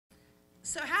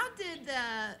So how did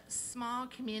the Small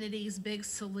Communities Big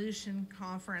Solution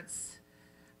Conference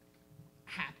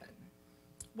happen?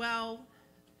 Well,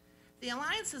 the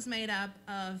Alliance is made up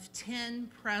of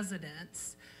 10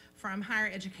 presidents from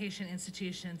higher education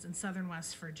institutions in Southern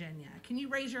West Virginia. Can you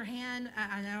raise your hand?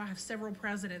 I know I have several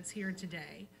presidents here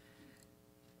today.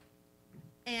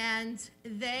 And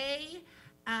they,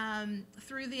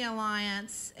 through the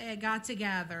Alliance, got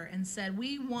together and said,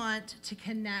 we want to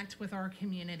connect with our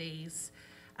communities.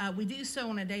 We do so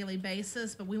on a daily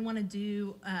basis, but we want to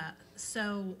do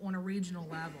so on a regional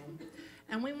level.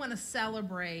 And we want to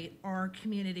celebrate our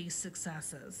community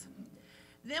successes.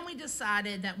 Then we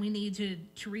decided that we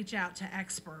needed to reach out to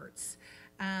experts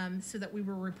so that we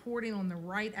were reporting on the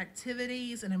right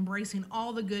activities and embracing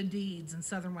all the good deeds in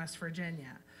Southern West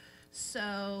Virginia.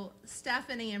 So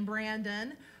Stephanie and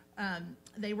Brandon,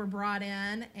 they were brought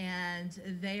in, and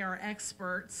they are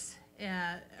experts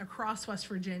across West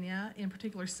Virginia, in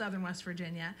particular Southern West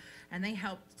Virginia, and they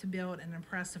helped to build an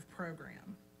impressive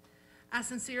program. I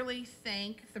sincerely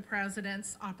thank the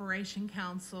President's Operation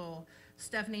Council,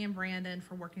 Stephanie and Brandon,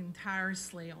 for working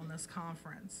tirelessly on this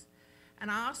conference. And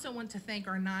I also want to thank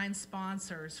our 9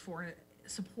 sponsors for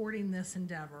supporting this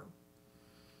endeavor: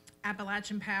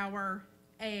 Appalachian Power,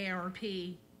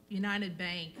 AARP, United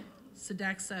Bank,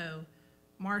 Sodexo,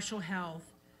 Marshall Health,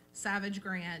 Savage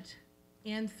Grant,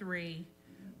 N3,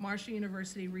 Marshall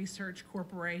University Research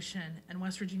Corporation, and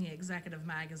West Virginia Executive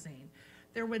Magazine.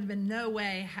 There would have been no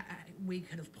way we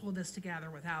could have pulled this together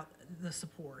without the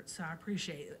support, so I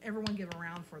appreciate it. Everyone give a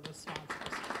round for those sponsors.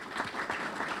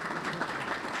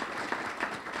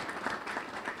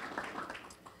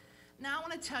 Now I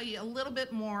want to tell you a little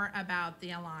bit more about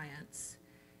the Alliance.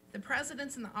 The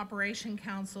presidents and the operation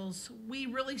councils, we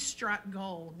really struck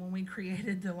gold when we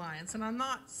created the Alliance. And I'm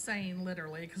not saying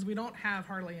literally, because we don't have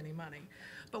hardly any money.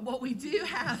 But what we do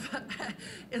have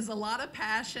is a lot of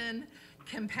passion,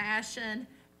 compassion,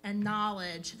 and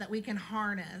knowledge that we can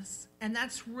harness. And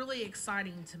that's really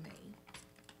exciting to me.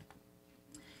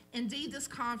 Indeed, this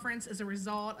conference is a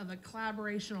result of a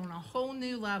collaboration on a whole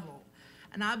new level.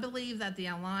 And I believe that the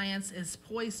Alliance is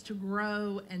poised to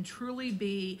grow and truly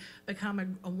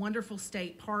become a wonderful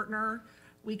state partner.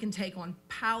 We can take on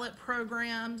pilot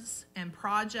programs and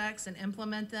projects and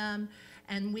implement them.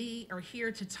 And we are here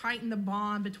to tighten the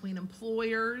bond between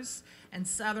employers and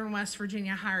Southern West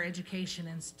Virginia higher education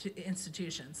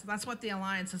institutions. So that's what the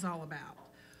Alliance is all about.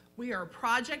 We are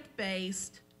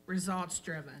project-based,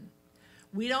 results-driven.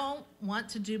 We don't want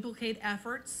to duplicate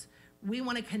efforts. We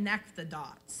want to connect the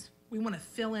dots. We want to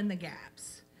fill in the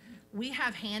gaps. We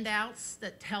have handouts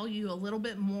that tell you a little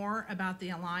bit more about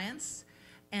the Alliance,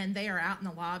 and they are out in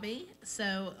the lobby.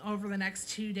 So over the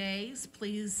next 2 days,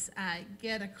 please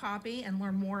get a copy and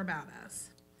learn more about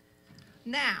us.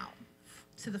 Now,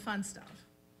 to the fun stuff.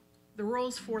 The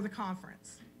rules for the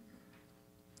conference.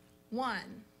 1,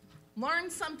 learn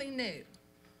something new.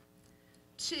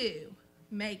 2,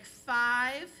 make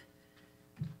 5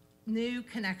 new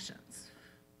connections.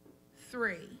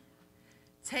 3,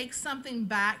 take something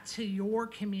back to your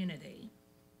community.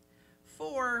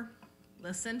 4,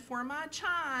 listen for my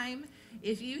chime.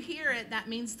 If you hear it, that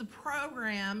means the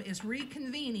program is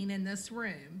reconvening in this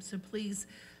room. So please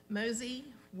mosey,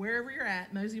 wherever you're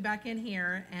at, mosey back in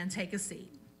here and take a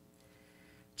seat.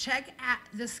 Check at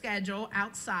the schedule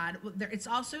outside. It's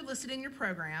also listed in your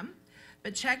program,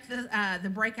 but check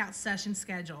the breakout session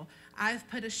schedule. I've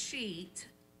put a sheet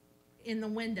in the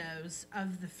windows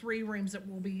of the 3 rooms that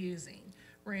we'll be using.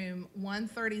 Room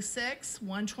 136,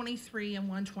 123, and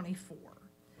 124.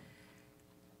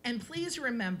 And please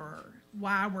remember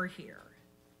why we're here.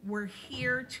 We're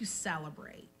here to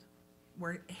celebrate.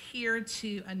 We're here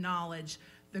to acknowledge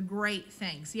the great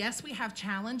things. Yes, we have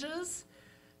challenges,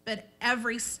 but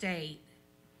every state,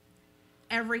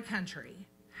 every country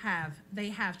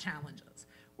have challenges.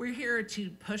 We're here to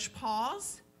push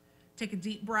pause, take a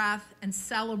deep breath, and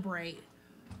celebrate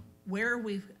where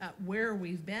we've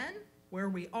been, where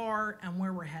we are, and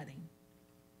where we're heading.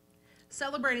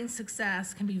 Celebrating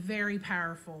success can be very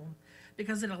powerful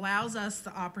because it allows us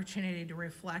the opportunity to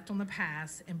reflect on the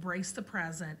past, embrace the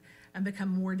present, and become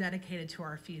more dedicated to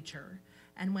our future.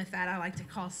 And with that, I'd like to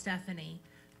call Stephanie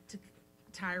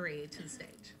Tyree to the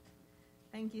stage.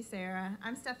 Thank you, Sarah.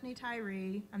 I'm Stephanie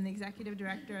Tyree. I'm the Executive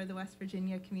Director of the West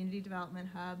Virginia Community Development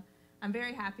Hub. I'm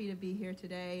very happy to be here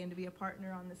today and to be a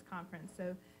partner on this conference.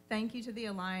 So thank you to the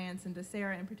Alliance and to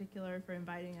Sarah in particular for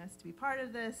inviting us to be part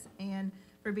of this and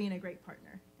for being a great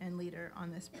partner and leader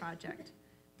on this project.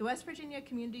 The West Virginia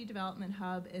Community Development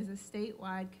Hub is a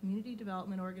statewide community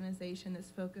development organization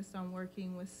that's focused on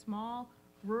working with small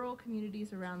rural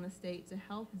communities around the state to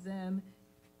help them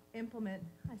implement,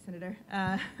 hi Senator,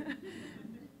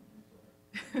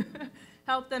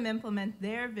 help them implement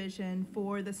their vision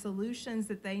for the solutions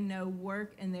that they know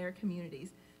work in their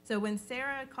communities. So when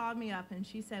Sarah called me up and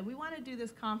she said, we want to do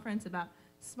this conference about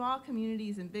small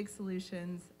communities and big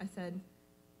solutions, I said,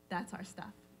 that's our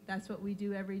stuff. That's what we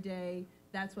do every day.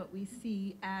 That's what we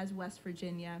see as West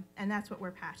Virginia, and that's what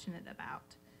we're passionate about.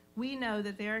 We know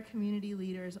that there are community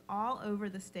leaders all over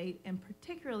the state, and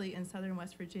particularly in southern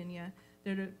West Virginia,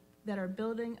 that are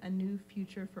building a new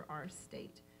future for our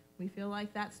state. We feel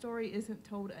like that story isn't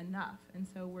told enough, and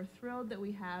so we're thrilled that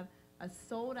we have a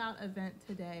sold-out event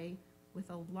today with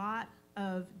a lot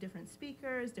of different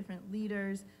speakers, different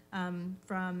leaders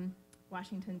from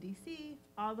Washington, D.C.,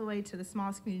 all the way to the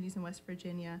smallest communities in West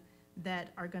Virginia that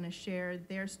are going to share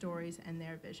their stories and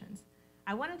their visions.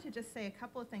 I wanted to just say a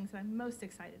couple of things that I'm most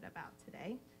excited about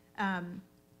today.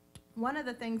 One of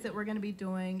the things that we're going to be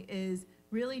doing is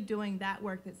really doing that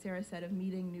work that Sarah said of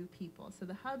meeting new people. So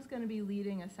the Hub's going to be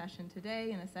leading a session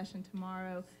today and a session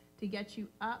tomorrow to get you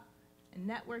up and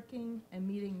networking and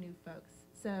meeting new folks.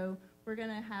 So we're going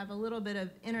to have a little bit of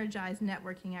energized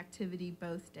networking activity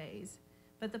both days.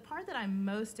 But the part that I'm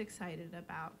most excited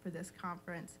about for this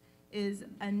conference is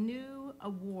a new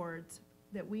awards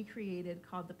that we created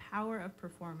called the Power of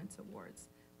Performance Awards.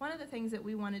 One of the things that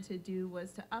we wanted to do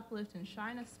was to uplift and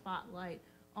shine a spotlight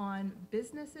on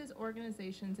businesses,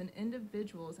 organizations, and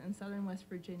individuals in southern West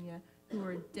Virginia who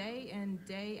are day in,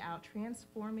 day out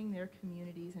transforming their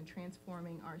communities and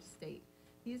transforming our state.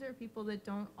 These are people that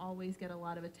don't always get a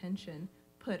lot of attention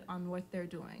put on what they're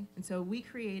doing. And so we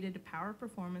created a Power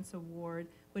Performance Award,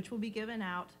 which will be given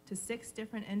out to 6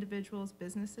 different individuals,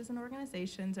 businesses, and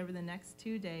organizations over the next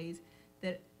 2 days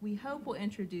that we hope will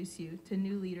introduce you to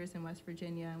new leaders in West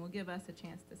Virginia and will give us a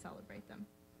chance to celebrate them.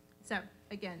 So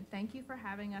again, thank you for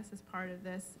having us as part of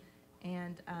this.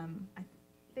 And I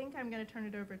think I'm going to turn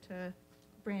it over to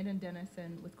Brandon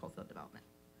Dennison with Coalfield Development.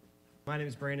 My name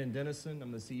is Brandon Dennison.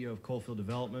 I'm the CEO of Coalfield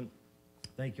Development.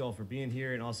 Thank you all for being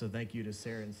here, and also thank you to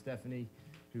Sarah and Stephanie,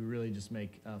 who really just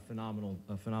make a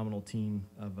phenomenal team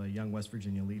of young West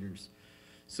Virginia leaders.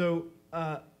 So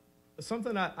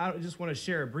something I just want to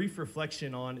share a brief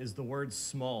reflection on is the word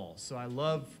small. So I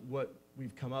love what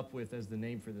we've come up with as the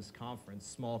name for this conference,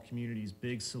 Small Communities,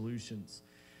 Big Solutions.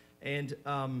 And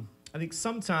I think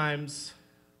sometimes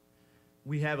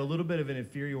we have a little bit of an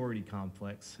inferiority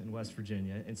complex in West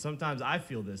Virginia, and sometimes I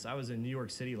feel this. I was in New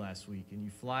York City last week, and you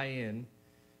fly in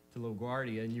to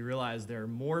LaGuardia, and you realize there are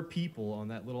more people on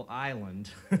that little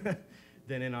island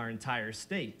than in our entire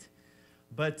state.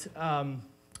 But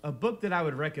a book that I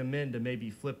would recommend to maybe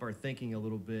flip our thinking a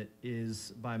little bit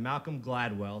is by Malcolm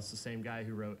Gladwell. It's the same guy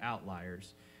who wrote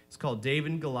Outliers. It's called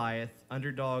David and Goliath,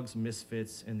 Underdogs,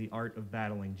 Misfits, and the Art of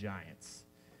Battling Giants.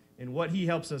 And what he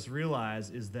helps us realize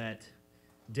is that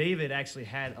David actually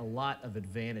had a lot of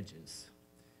advantages.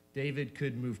 David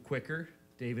could move quicker.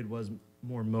 David was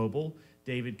more mobile.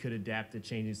 David could adapt to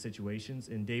changing situations,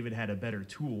 and David had a better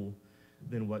tool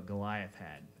than what Goliath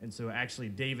had. And so actually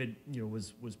David,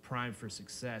 was primed for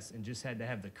success and just had to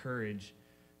have the courage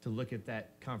to look at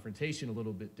that confrontation a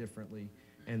little bit differently,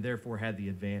 and therefore had the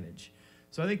advantage.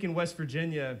 So I think in West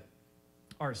Virginia,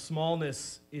 our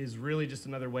smallness is really just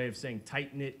another way of saying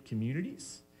tight-knit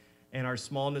communities, and our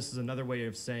smallness is another way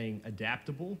of saying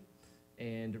adaptable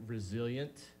and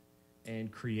resilient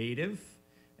and creative.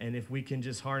 And if we can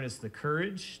just harness the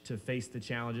courage to face the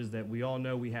challenges that we all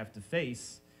know we have to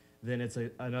face, then it's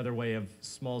another way of,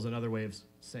 small's another way of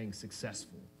saying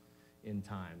successful in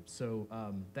time. So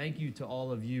thank you to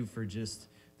all of you for just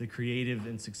the creative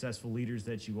and successful leaders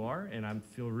that you are, and I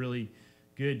feel really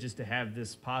good just to have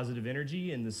this positive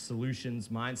energy and this solutions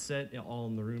mindset all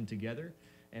in the room together,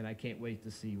 and I can't wait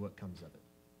to see what comes of it.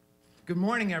 Good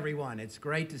morning, everyone. It's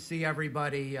great to see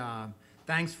everybody.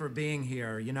 Thanks for being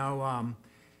here.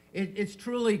 It's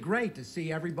truly great to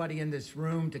see everybody in this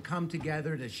room, to come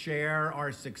together to share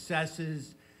our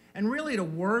successes and really to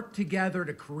work together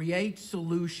to create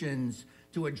solutions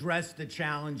to address the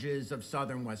challenges of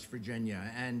southern West Virginia.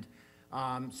 And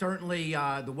certainly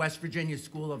the West Virginia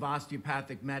School of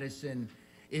Osteopathic Medicine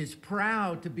is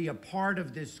proud to be a part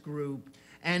of this group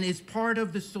and is part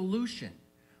of the solution.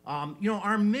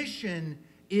 Our mission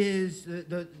is,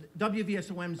 the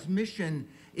WVSOM's mission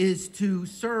is to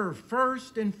serve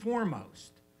first and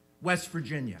foremost West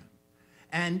Virginia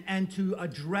and to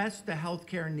address the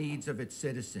healthcare needs of its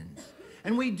citizens.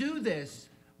 And we do this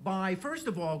by, first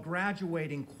of all,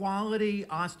 graduating quality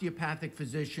osteopathic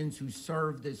physicians who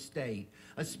serve this state,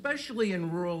 especially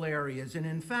in rural areas. And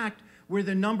in fact, we're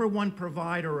the #1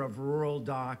 provider of rural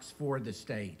docs for the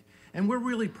state. And we're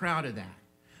really proud of that.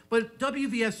 But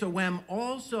WVSOM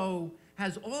also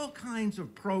has all kinds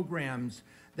of programs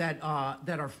that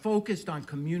are focused on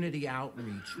community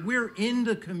outreach. We're in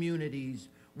the communities,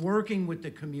 working with the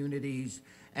communities,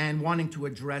 and wanting to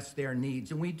address their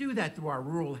needs. And we do that through our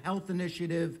Rural Health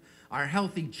Initiative, our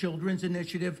Healthy Children's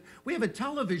Initiative. We have a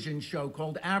television show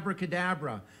called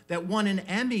Abracadabra that won an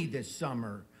Emmy this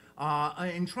summer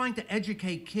in trying to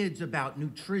educate kids about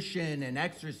nutrition and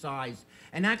exercise.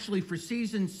 And actually, for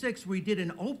season 6, we did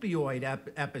an opioid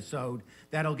episode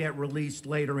that'll get released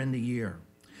later in the year.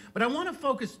 But I want to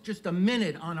focus just a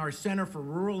minute on our Center for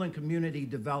Rural and Community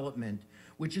Development,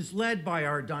 which is led by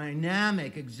our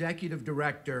dynamic executive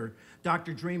director,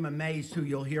 Dr. Dreama Mace, who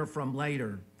you'll hear from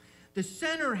later. The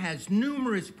center has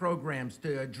numerous programs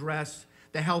to address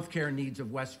the healthcare needs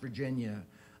of West Virginia,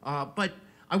 but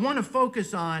I want to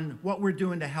focus on what we're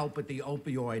doing to help with the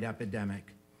opioid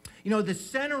epidemic. You know, the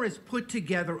center has put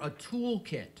together a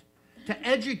toolkit to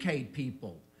educate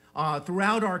people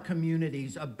throughout our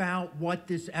communities about what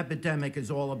this epidemic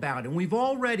is all about. And we've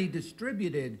already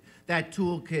distributed that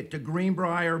toolkit to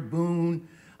Greenbrier, Boone,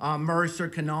 Mercer,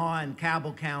 Kanawha, and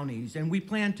Cabell counties. And we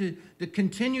plan to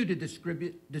continue to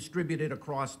distribute it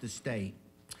across the state.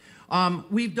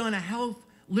 We've done a health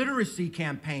literacy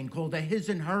campaign called the His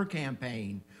and Her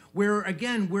campaign, where,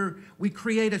 again, we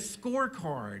create a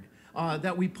scorecard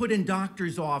that we put in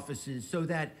doctors' offices so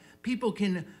that people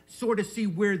can sort of see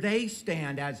where they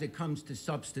stand as it comes to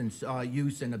substance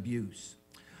use and abuse.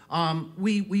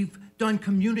 We've done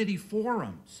community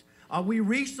forums. We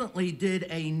recently did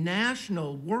a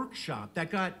national workshop that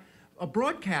got a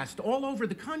broadcast all over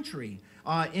the country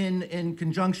in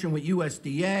conjunction with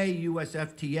USDA,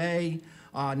 USFTA,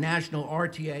 National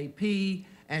RTAP,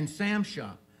 and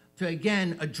SAMHSA to,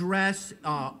 again, address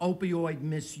opioid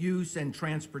misuse and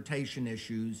transportation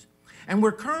issues. And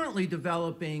we're currently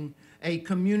developing a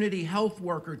community health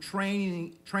worker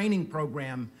training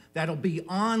program that'll be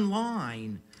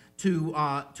online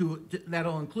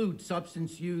that'll include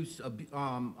substance use,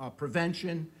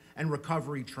 prevention, and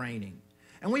recovery training.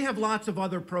 And we have lots of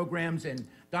other programs, and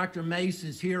Dr. Mace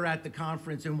is here at the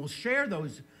conference, and we'll share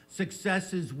those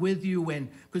successes with you, and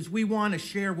because we want to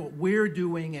share what we're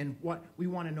doing and what we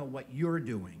want to know what you're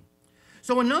doing.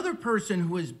 So another person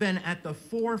who has been at the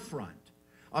forefront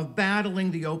of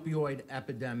battling the opioid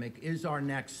epidemic is our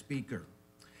next speaker.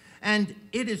 And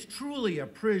it is truly a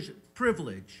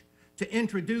privilege to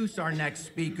introduce our next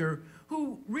speaker,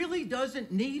 who really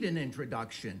doesn't need an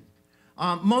introduction.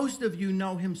 Most of you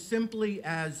know him simply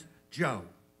as Joe.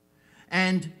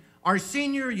 And our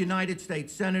senior United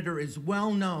States Senator is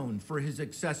well known for his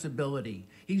accessibility.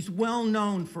 He's well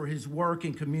known for his work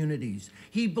in communities.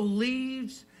 He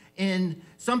believes in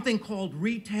something called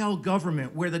retail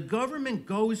government, where the government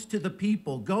goes to the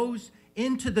people, goes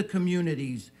into the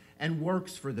communities, and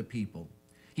works for the people.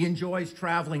 He enjoys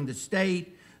traveling the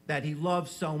state that he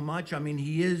loves so much. I mean,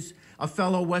 he is a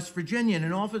fellow West Virginian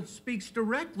and often speaks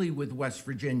directly with West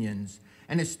Virginians,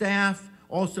 and his staff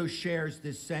also shares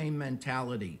this same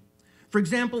mentality. For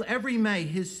example, every May,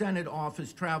 his Senate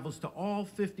office travels to all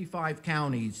 55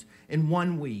 counties in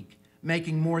 1 week,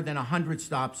 making more than 100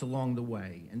 stops along the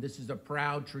way. And this is a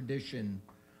proud tradition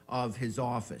of his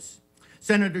office.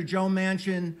 Senator Joe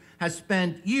Manchin has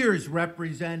spent years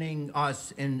representing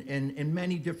us in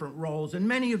many different roles, and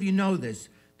many of you know this: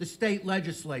 the state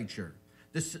legislature,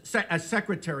 as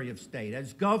Secretary of State,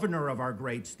 as governor of our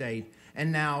great state,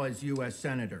 and now as U.S.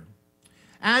 Senator.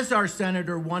 As our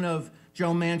senator, one of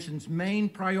Joe Manchin's main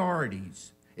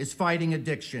priorities is fighting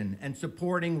addiction and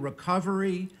supporting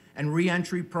recovery and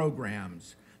reentry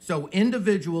programs so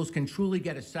individuals can truly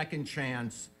get a second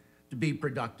chance to be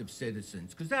productive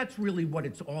citizens, because that's really what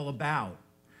it's all about.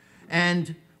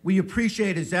 And we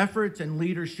appreciate his efforts and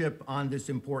leadership on this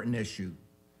important issue.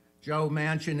 Joe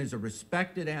Manchin is a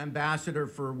respected ambassador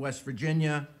for West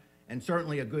Virginia and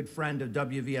certainly a good friend of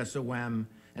WVSOM,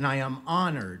 and I am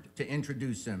honored to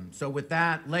introduce him. So with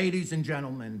that, ladies and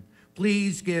gentlemen,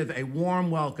 please give a warm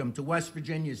welcome to West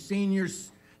Virginia's senior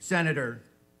Senator,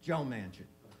 Joe Manchin.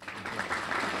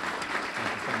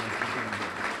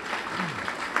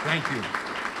 Thank you.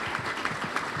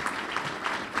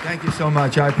 Thank you so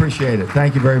much. I appreciate it.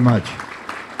 Thank you very much.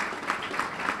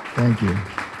 Thank you.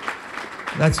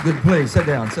 That's good. Please sit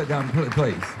down. Sit down,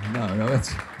 please. No,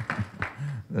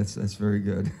 that's very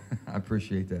good. I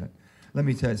appreciate that. Let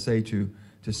me say to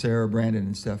Sarah, Brandon,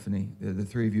 and Stephanie, the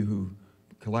three of you who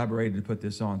collaborated to put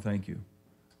this on, thank you.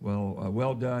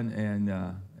 Well done,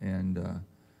 and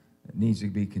it needs to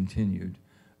be continued.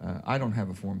 I don't have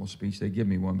a formal speech. They give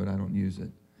me one, but I don't use it,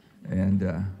 and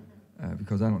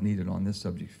because I don't need it on this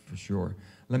subject for sure.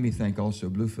 Let me thank also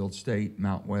Bluefield State,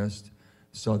 Mount West,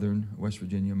 Southern West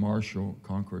Virginia, Marshall,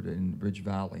 Concord, and Bridge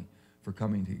Valley for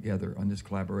coming together on this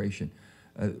collaboration.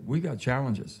 We got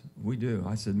challenges. We do.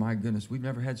 I said, my goodness, we've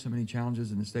never had so many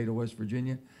challenges in the state of West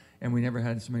Virginia, and we never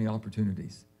had so many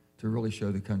opportunities to really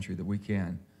show the country that we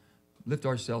can lift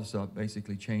ourselves up,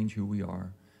 basically change who we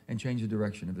are, and change the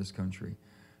direction of this country.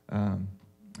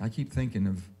 I keep thinking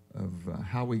of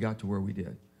how we got to where we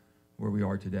did, where we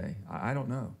are today. I don't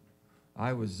know.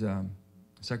 I was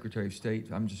Secretary of State.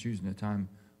 I'm just using the time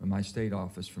of my state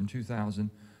office from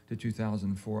 2000 to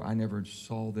 2004. I never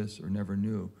saw this or never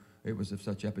knew it was of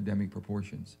such epidemic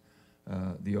proportions,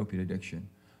 the opiate addiction.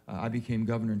 I became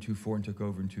governor in 2004 and took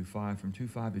over in 2005. From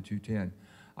 2005 to 2010,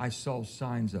 I saw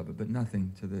signs of it, but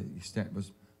nothing to the extent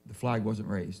the flag wasn't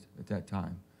raised at that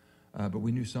time. But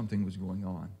we knew something was going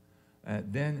on.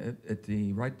 Then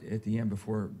right at the end,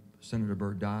 before Senator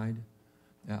Byrd died,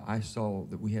 I saw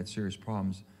that we had serious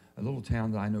problems. A little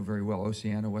town that I know very well,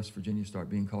 Oceana, West Virginia, started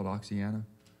being called Oxiana.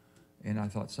 And I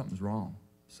thought, something's wrong.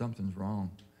 Something's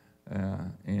wrong.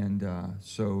 And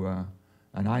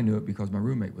I knew it because my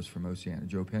roommate was from Oceana,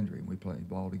 Joe Pendry, and we played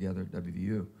ball together at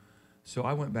WVU. So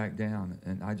I went back down,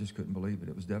 and I just couldn't believe it.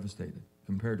 It was devastated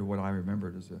compared to what I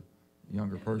remembered as a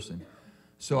younger person.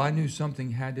 So I knew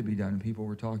something had to be done. People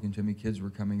were talking to me. Kids were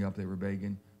coming up. They were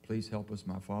begging, please help us.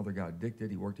 My father got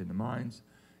addicted. He worked in the mines,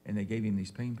 and they gave him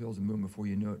these pain pills, and boom, before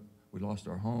you knew it, we lost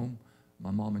our home. My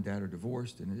mom and dad are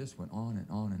divorced, and it just went on and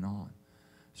on and on.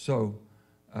 So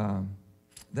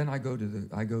then I go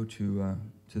to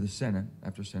the Senate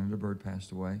after Senator Byrd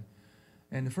passed away,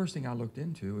 and the first thing I looked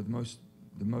into,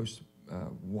 the most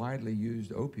widely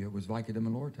used opiate was Vicodin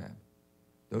and Lortab.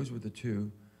 Those were the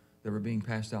two that were being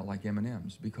passed out like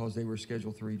M&Ms because they were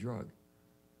Schedule III drug.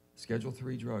 Schedule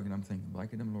III drug, and I'm thinking,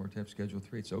 Vicodin and Lortab, Schedule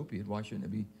III, it's opiate, why shouldn't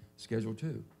it be Schedule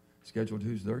II? Schedule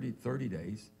II is 30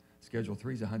 days. Schedule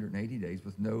III is 180 days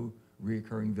with no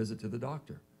reoccurring visit to the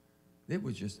doctor. It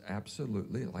was just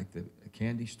absolutely like the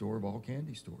candy store of all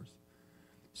candy stores.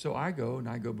 So I go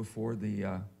before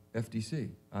the FDC,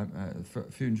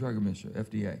 Food and Drug Administration,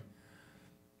 FDA.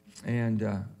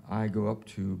 And I go up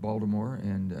to Baltimore,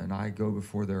 and I go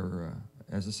before their,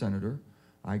 as a senator,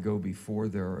 I go before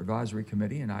their advisory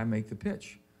committee, and I make the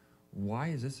pitch. Why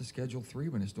is this a Schedule III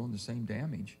when it's doing the same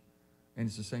damage, and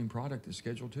it's the same product as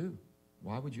Schedule II?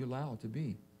 Why would you allow it to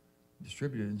be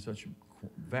distributed in such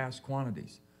vast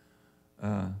quantities?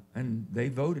 And they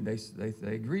voted,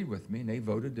 they agreed with me, and they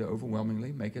voted to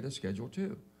overwhelmingly make it a Schedule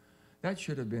II. That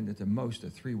should have been at the most a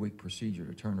 3-week procedure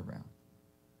to turn around.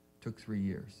 Took 3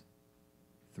 years.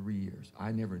 3 years.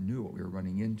 I never knew what we were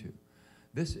running into.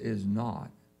 This is not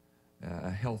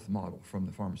a health model from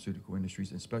the pharmaceutical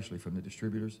industries, especially from the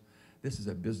distributors. This is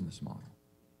a business model.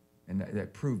 And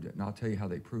that proved it, and I'll tell you how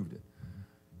they proved it.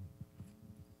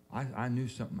 I knew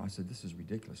something. I said, this is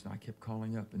ridiculous. And I kept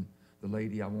calling up, and the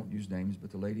lady, I won't use names, but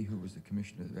the lady who was the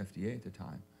commissioner of the FDA at the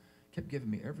time kept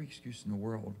giving me every excuse in the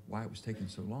world why it was taking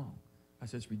so long. I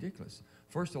said, it's ridiculous.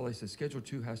 First of all, they said Schedule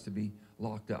II has to be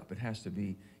locked up. It has to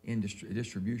be in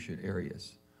distribution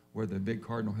areas where the big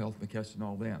Cardinal Health, McKesson, and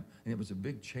all them. And it was a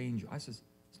big change. I said,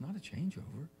 it's not a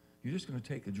changeover. You're just going to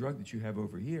take the drug that you have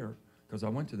over here, because I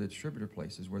went to the distributor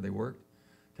places where they worked,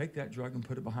 take that drug and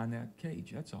put it behind that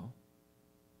cage, that's all.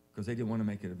 Because they didn't want to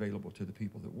make it available to the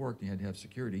people that worked. You had to have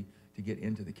security to get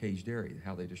into the caged area,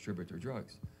 how they distribute their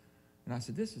drugs. And I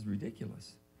said, this is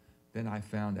ridiculous. Then I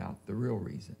found out the real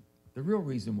reason. The real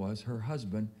reason was her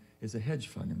husband is a hedge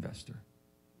fund investor.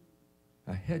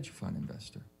 A hedge fund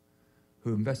investor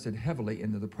who invested heavily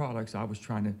into the products I was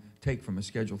trying to take from a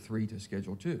Schedule III to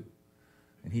Schedule II.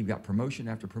 And he got promotion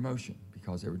after promotion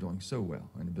because they were doing so well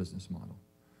in the business model.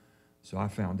 So I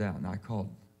found out, and I called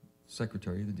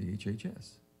Secretary of the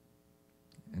DHHS,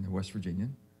 and the West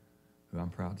Virginian, who I'm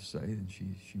proud to say, and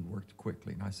she worked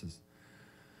quickly. And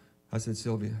I said,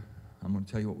 Sylvia, I'm going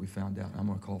to tell you what we found out. I'm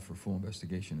going to call for a full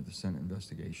investigation of the Senate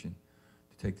investigation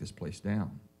to take this place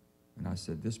down. And I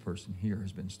said, this person here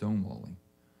has been stonewalling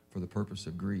for the purpose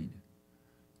of greed.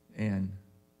 And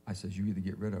I said, you either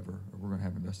get rid of her or we're going to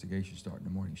have an investigation start in the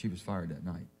morning. She was fired that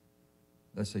night.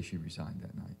 Let's say she resigned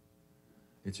that night.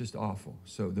 It's just awful.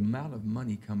 So the amount of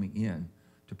money coming in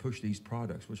to push these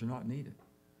products, which are not needed.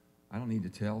 I don't need to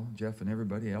tell Jeff and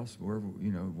everybody else wherever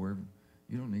you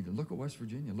don't need to look at West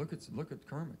Virginia. Look at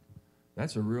Kermit.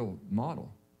 That's a real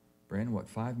model. Brandon, what,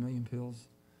 5 million pills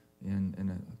in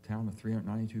a town of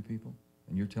 392 people?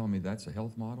 And you're telling me that's a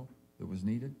health model that was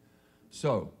needed?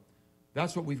 So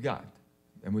that's what we've got.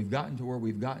 And we've gotten to where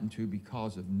we've gotten to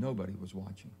because of nobody was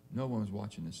watching. No one was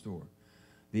watching the store.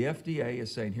 The FDA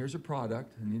is saying, here's a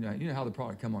product, and you know how the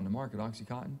product come on the market,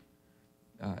 OxyContin,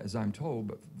 as I'm told,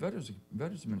 but Veterans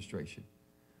Administration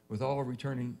with all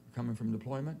returning, coming from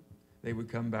deployment, they would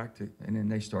come back to, and then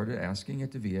they started asking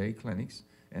at the VA clinics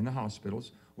and the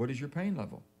hospitals, what is your pain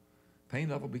level? Pain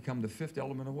level become the fifth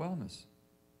element of wellness.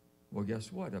 Well,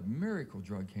 guess what? A miracle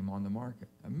drug came on the market,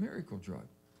 a miracle drug.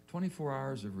 24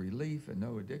 hours of relief and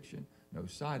no addiction, no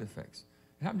side effects.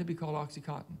 It happened to be called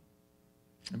OxyContin.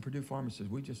 And Purdue Pharma says,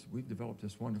 we've developed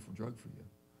this wonderful drug for you.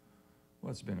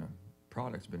 Well, it's been a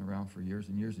product's been around for years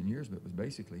and years and years, but it was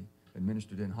basically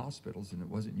administered in hospitals, and it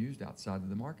wasn't used outside of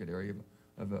the market area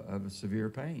of a severe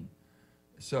pain.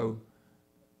 So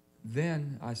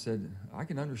then I said, I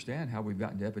can understand how we've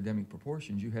gotten to epidemic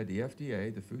proportions. You had the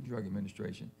FDA, the Food and Drug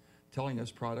Administration, telling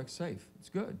us product's safe. It's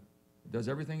good. It does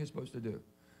everything it's supposed to do.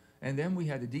 And then we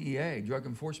had the DEA, Drug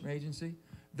Enforcement Agency.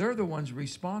 They're the ones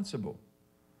responsible.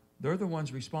 They're the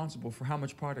ones responsible for how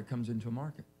much product comes into a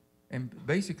market, and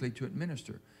basically to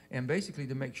administer, and basically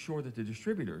to make sure that the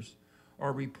distributors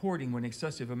are reporting when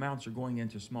excessive amounts are going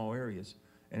into small areas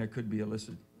and it could be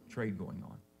illicit trade going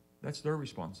on. That's their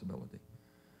responsibility.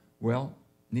 Well,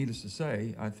 needless to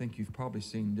say, I think you've probably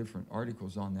seen different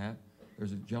articles on that.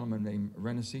 There's a gentleman named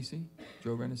Renacisi,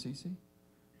 Joe Renacisi,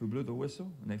 who blew the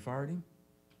whistle and they fired him.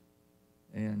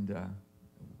 And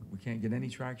we can't get any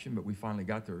traction, but we finally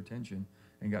got their attention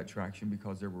and got traction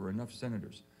because there were enough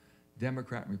senators,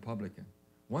 Democrat and Republican.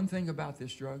 One thing about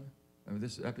this drug,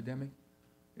 this epidemic,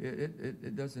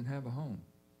 it doesn't have a home.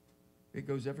 It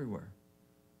goes everywhere.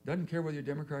 Doesn't care whether you're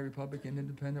Democrat, Republican,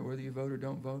 Independent, whether you vote or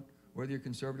don't vote, whether you're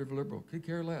conservative or liberal. Could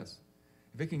care less.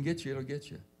 If it can get you, it'll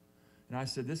get you. And I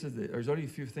said, there's only a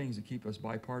few things that keep us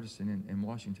bipartisan in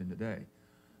Washington today.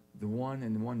 The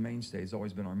one mainstay has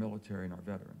always been our military and our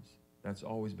veterans. That's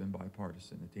always been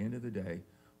bipartisan. At the end of the day,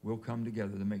 we'll come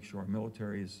together to make sure our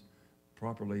military is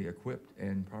properly equipped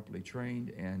and properly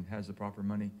trained and has the proper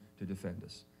money to defend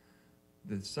us.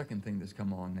 The second thing that's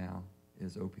come on now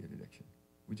is opiate addiction.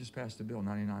 We just passed a bill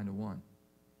 99-1.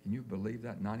 Can you believe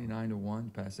that?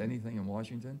 99-1, pass anything in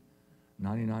Washington?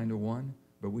 99-1,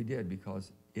 but we did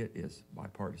because it is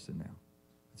bipartisan now.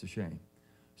 It's a shame.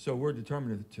 So we're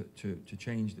determined to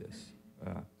change this.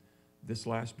 This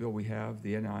last bill we have,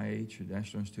 the NIH, the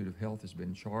National Institute of Health, has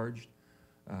been charged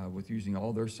with using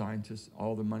all their scientists,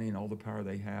 all the money and all the power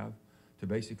they have to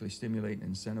basically stimulate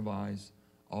and incentivize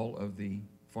all of the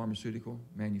pharmaceutical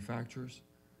manufacturers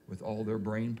with all their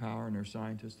brain power and their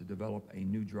scientists to develop a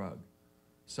new drug,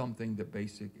 something that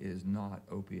is not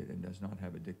opiate and does not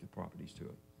have addictive properties to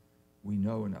it. We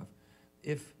know enough.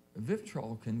 If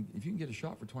Vivitrol if you can get a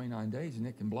shot for 29 days and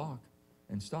it can block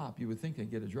and stop, you would think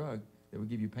they'd get a drug that would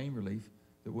give you pain relief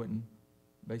that wouldn't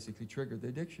basically trigger the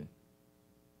addiction.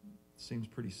 Seems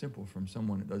pretty simple from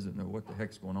someone that doesn't know what the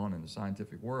heck's going on in the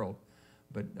scientific world.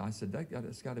 But I said,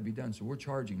 that's got to be done. So we're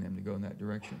charging them to go in that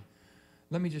direction.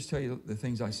 Let me just tell you the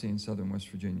things I see in southern West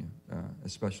Virginia,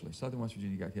 especially. Southern West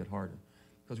Virginia got hit harder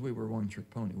because we were a one-trick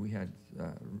pony. We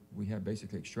had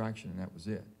basically extraction, and that was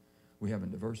it. We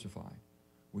haven't diversified.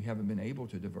 We haven't been able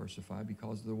to diversify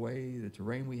because of the way, the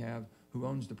terrain we have, who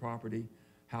owns the property,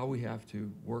 how we have to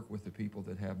work with the people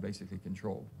that have basically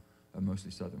control of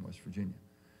mostly southern West Virginia.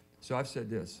 So I've said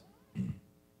this.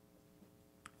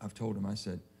 I've told him, I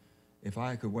said, if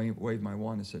I could wave my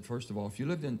wand, I said, first of all, if you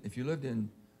lived in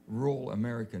rural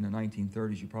America in the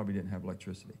 1930s, you probably didn't have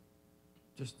electricity.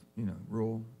 Just,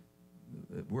 rural.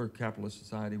 We're a capitalist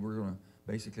society. We're going to,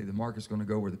 basically, the market's going to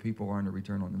go where the people are in a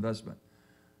return on investment.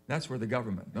 That's where the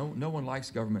government. No one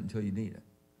likes government until you need it.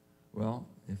 Well,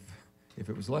 if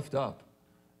it was left up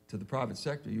to the private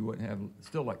sector, you wouldn't have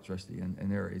still electricity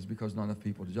in areas because not enough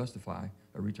people to justify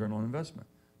a return on investment,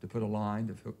 to put a line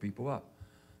to hook people up.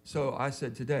 So I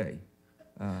said today,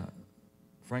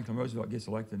 Franklin Roosevelt gets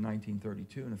elected in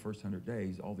 1932. In the first 100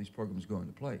 days, all these programs go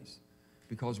into place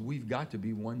because we've got to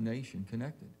be one nation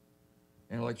connected.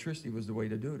 And electricity was the way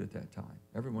to do it at that time.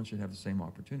 Everyone should have the same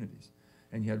opportunities.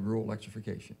 And you had rural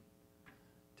electrification.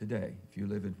 Today, if you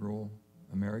live in rural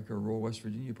America or rural West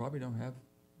Virginia, you probably don't have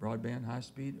broadband,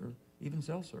 high-speed, or even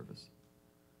cell service.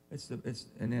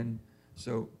 And then,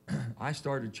 so I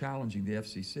started challenging the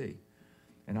FCC.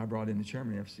 And I brought in the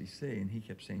chairman of the FCC, and he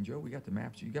kept saying, Joe, we got the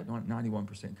maps. You got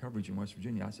 91% coverage in West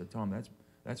Virginia. I said, Tom,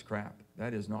 that's crap.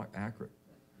 That is not accurate.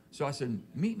 So I said,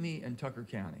 meet me in Tucker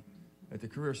County, at the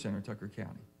Career Center in Tucker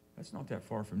County. That's not that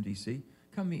far from D.C.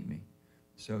 Come meet me.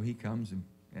 So he comes,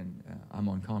 and I'm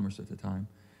on Commerce at the time.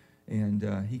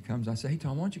 And he comes. I say, hey,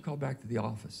 Tom, why don't you call back to the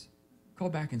office? Call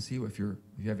back and see if you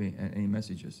have any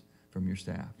messages from your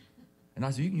staff. And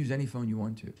I said, you can use any phone you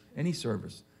want to, any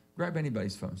service. Grab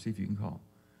anybody's phone, see if you can call.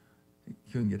 He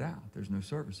couldn't get out. There's no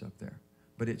service up there.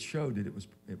 But it showed that it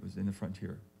was in the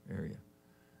frontier area.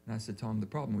 And I said, Tom, the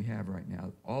problem we have right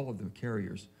now, all of the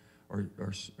carriers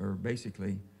are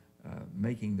basically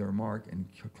making their mark and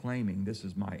claiming this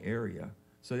is my area,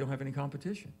 so they don't have any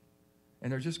competition.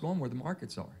 And they're just going where the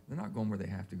markets are. They're not going where they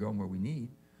have to go and where we need.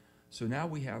 So now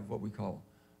we have what we call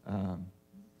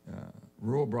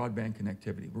rural broadband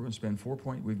connectivity. We're going to spend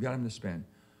we've got them to spend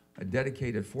a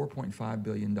dedicated $4.5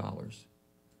 billion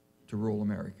to rural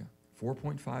America.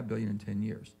 $4.5 billion in 10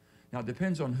 years. Now it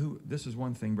depends on who. This is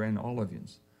one thing, Brandon, all of you.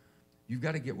 You've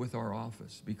got to get with our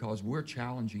office because we're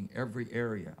challenging every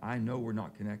area. I know we're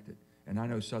not connected, and I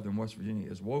know Southern West Virginia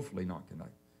is woefully not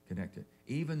connected,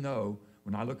 even though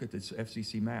when I look at the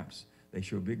FCC maps, they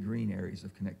show big green areas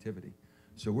of connectivity.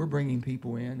 So we're bringing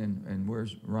people in, and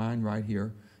where's Ryan? Right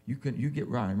here. You get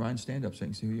Ryan. Ryan, stand up so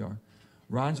you can see who you are.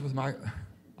 Ryan's with my,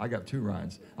 I got two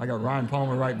Ryans. I got Ryan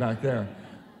Palmer right back there.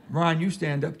 Ryan, you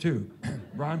stand up too.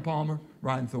 Ryan Palmer,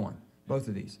 Ryan Thorne, both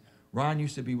of these. Ryan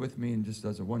used to be with me and just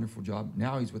does a wonderful job.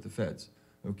 Now he's with the feds,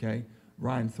 okay?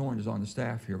 Ryan Thorne is on the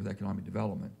staff here with Economic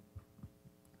Development.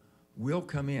 We'll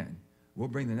come in. We'll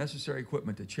bring the necessary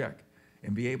equipment to check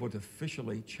and be able to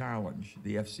officially challenge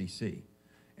the FCC.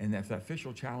 And if that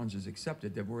official challenge is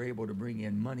accepted, that we're able to bring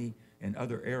in money and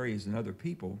other areas and other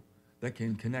people that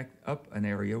can connect up an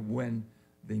area when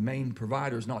the main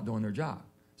provider is not doing their job.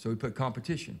 So we put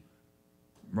competition.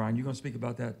 Ryan, you going to speak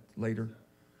about that later?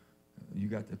 You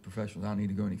got the professionals. I don't need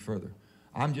to go any further.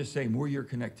 I'm just saying we're your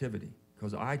connectivity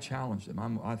because I challenged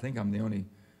them. I think I'm the only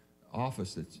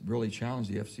office that's really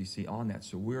challenged the FCC on that.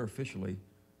 So we're officially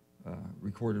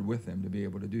recorded with them to be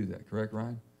able to do that. Correct,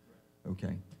 Ryan?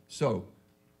 Okay. So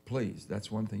please,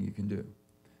 that's one thing you can do.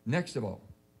 Next of all,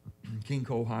 King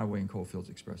Coal Highway and Coalfields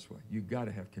Expressway. You've got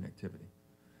to have connectivity.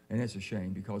 And it's a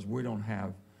shame because we don't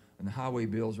have, and the highway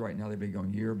bills right now, they've been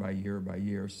going year by year by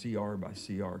year, CR by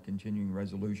CR, continuing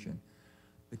resolution.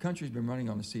 The country's been running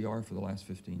on a CR for the last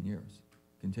 15 years.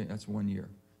 That's 1 year.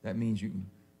 That means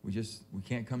we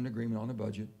can't come to agreement on a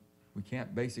budget. We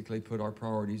can't basically put our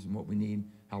priorities and what we need,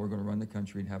 how we're going to run the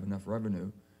country and have enough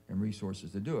revenue and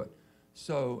resources to do it.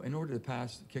 So in order to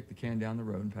kick the can down the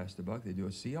road and pass the buck, they do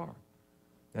a CR.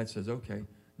 That says, okay,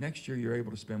 next year you're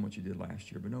able to spend what you did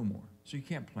last year, but no more. So you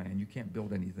can't plan, you can't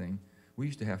build anything. We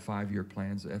used to have 5-year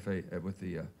plans with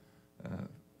the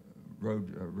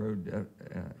road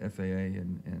FAA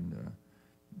and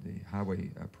the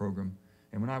highway program.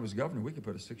 And when I was governor, we could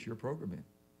put a 6-year program in.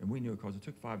 And we knew it because it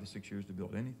took 5 to 6 years to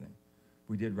build anything.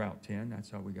 We did Route 10,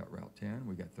 that's how we got Route 10.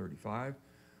 We got 35.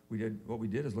 What we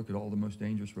did is look at all the most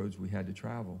dangerous roads we had to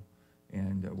travel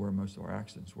and where most of our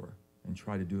accidents were and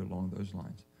try to do it along those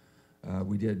lines.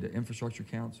 We did the infrastructure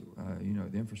council.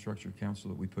 The infrastructure council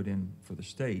that we put in for the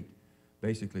state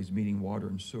basically is meeting water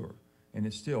and sewer, and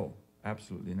it's still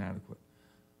absolutely inadequate.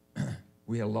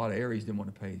 We had a lot of areas didn't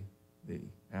want to pay the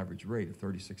average rate of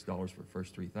 $36 for the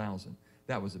first 3,000.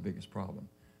 That was the biggest problem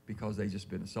because they just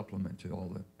been a supplement to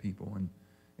all the people,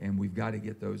 and we've got to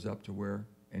get those up to where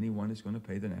anyone that's going to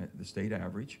pay the state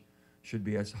average should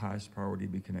be as highest priority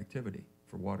be connectivity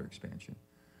for water expansion.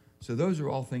 So those are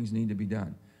all things need to be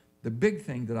done. The big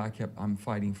thing that I'm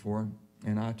fighting for,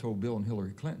 and I told Bill and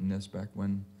Hillary Clinton this back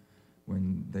when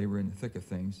they were in the thick of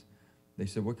things. They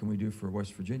said, what can we do for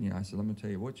West Virginia? I said, let me tell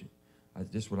you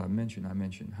just what I mentioned. I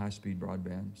mentioned high-speed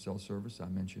broadband cell service. I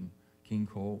mentioned King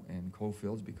Coal and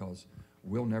Coalfields because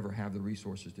we'll never have the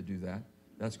resources to do that.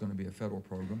 That's going to be a federal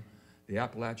program. The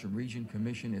Appalachian Region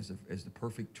Commission is the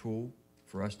perfect tool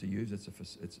for us to use. It's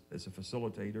a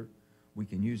facilitator. We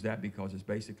can use that because it's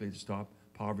basically to stop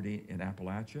poverty in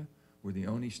Appalachia. We're the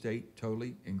only state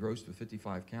totally engrossed with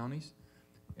 55 counties,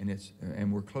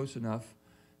 and we're close enough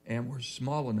and we're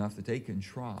small enough that they can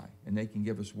try and they can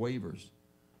give us waivers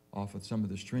off of some of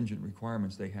the stringent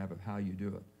requirements they have of how you do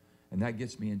it. And that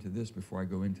gets me into this before I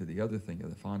go into the other thing,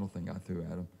 the final thing I threw at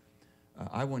them.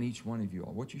 I want each one of you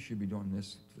all, what you should be doing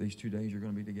these 2 days you're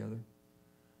going to be together,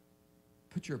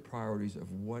 put your priorities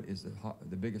of what is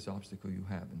the biggest obstacle you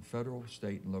have in federal,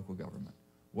 state, and local government.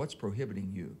 What's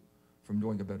prohibiting you from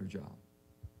doing a better job?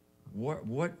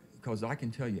 Because I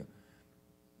can tell you,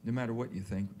 no matter what you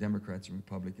think, Democrats and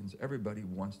Republicans, everybody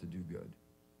wants to do good.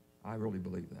 I really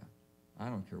believe that. I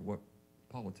don't care what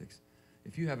politics.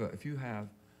 If you have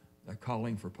a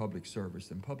calling for public service,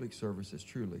 then public service is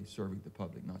truly serving the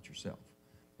public, not yourself.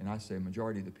 And I say a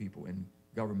majority of the people in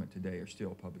government today are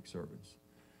still public servants.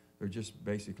 They're just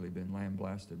basically been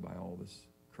lambasted by all this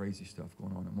crazy stuff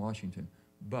going on in Washington.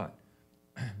 But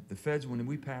the feds, when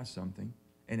we pass something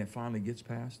and it finally gets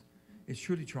passed, it's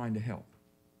truly trying to help.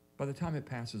 By the time it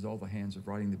passes all the hands of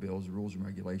writing the bills, the rules and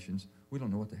regulations, we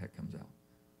don't know what the heck comes out.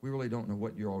 We really don't know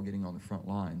what you're all getting on the front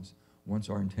lines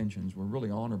once our intentions were really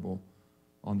honorable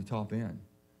on the top end.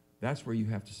 That's where you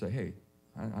have to say, hey,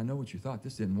 I know what you thought.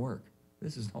 This didn't work.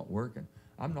 This is not working.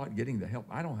 I'm not getting the help.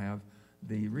 I don't have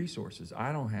the resources.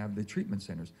 I don't have the treatment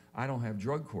centers. I don't have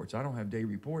drug courts. I don't have day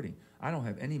reporting. I don't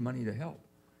have any money to help.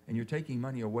 And you're taking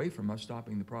money away from us,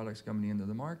 stopping the products coming into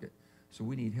the market. So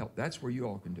we need help. That's where you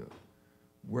all can do it.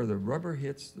 Where the rubber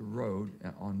hits the road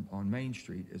on Main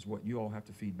Street is what you all have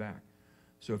to feed back.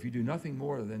 So if you do nothing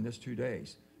more than this 2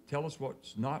 days, tell us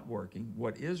what's not working,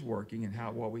 what is working,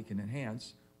 and what we can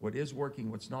enhance, what is working,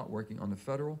 what's not working on the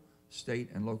federal, state,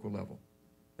 and local level.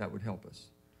 That would help us.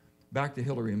 Back to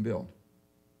Hillary and Bill.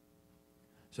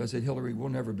 So I said, Hillary, we'll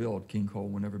never build King Coal.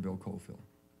 We'll never build Coalfield.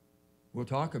 We'll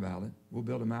talk about it. We'll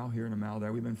build a mile here and a mile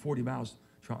there. We've been 40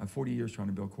 years trying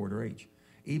to build Corridor H,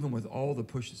 even with all the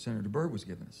push that Senator Byrd was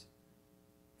giving us.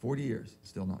 40 years,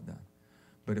 still not done.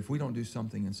 But if we don't do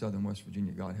something in southern West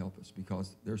Virginia, God help us,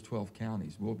 because there's 12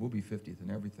 counties. We'll be 50th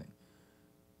in everything.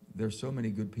 There's so many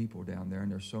good people down there, and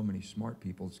there's so many smart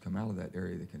people that's come out of that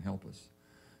area that can help us.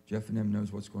 Jeff and them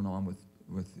knows what's going on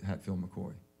with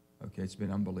Hatfield-McCoy. Okay, it's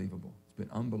been unbelievable. It's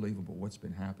been unbelievable what's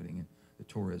been happening in the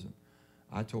tourism.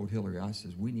 I told Hillary, I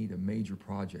says, we need a major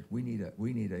project. We need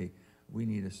a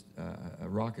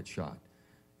rocket shot.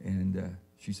 And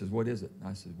she says, what is it? And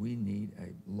I said, we need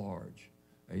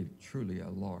truly a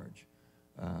large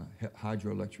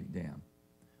hydroelectric dam.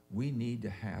 We need to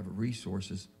have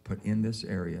resources put in this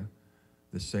area,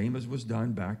 the same as was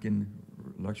done back in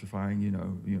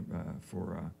electrifying,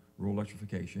 for rural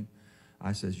electrification.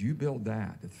 I says, you build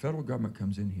that. If the federal government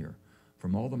comes in here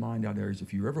from all the mined-out areas,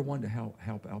 if you ever wanted to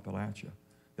help Appalachia,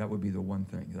 that would be the one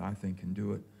thing that I think can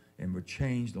do it and would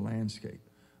change the landscape.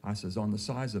 I says, on the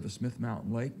size of a Smith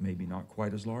Mountain Lake, maybe not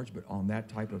quite as large, but on that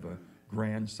type of a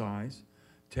grand size,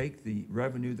 take the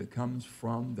revenue that comes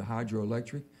from the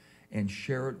hydroelectric and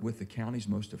share it with the counties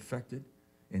most affected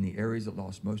in the areas that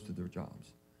lost most of their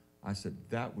jobs. I said,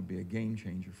 that would be a game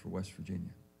changer for West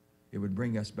Virginia. It would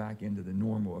bring us back into the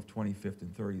normal of 25th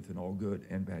and 30th in all good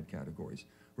and bad categories,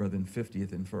 rather than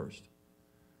 50th and 1st.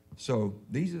 So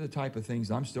these are the type of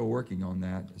things. I'm still working on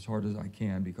that as hard as I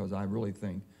can, because I really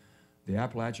think the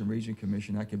Appalachian Region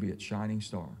Commission, that could be its shining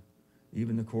star.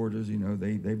 Even the corridors,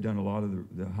 they've done a lot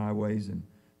of the highways and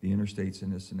the interstates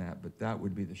and this and that, but that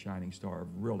would be the shining star of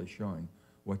really showing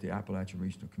what the Appalachian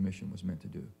Regional Commission was meant to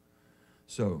do.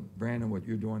 So, Brandon, what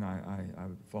you're doing, I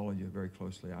follow you very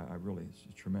closely. I really, it's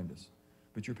tremendous.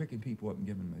 But you're picking people up and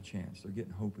giving them a chance. They're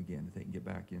getting hope again that they can get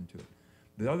back into it.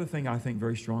 The other thing I think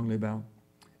very strongly about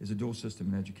is a dual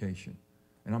system in education.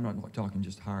 And I'm not talking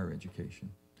just higher education.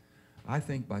 I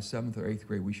think by 7th or 8th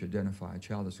grade, we should identify a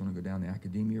child that's going to go down the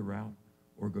academia route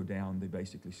or go down the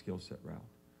basically skill set route.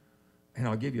 And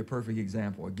I'll give you a perfect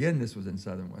example. Again, this was in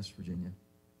southern West Virginia.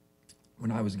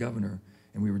 When I was governor,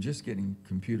 and we were just getting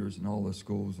computers in all the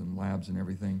schools and labs and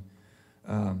everything,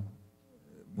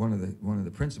 one of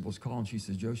the principals called, and she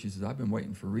says, Joe, she says, I've been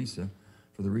waiting for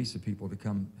the RESA people to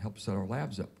come help set our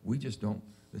labs up. We just don't,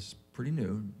 this is pretty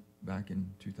new, back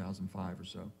in 2005 or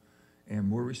so,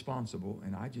 and we're responsible,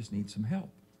 and I just need some help.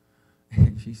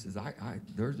 And she says,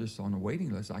 they're just on a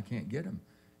waiting list. I can't get them,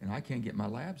 and I can't get my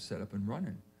labs set up and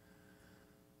running.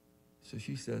 So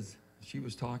she says, she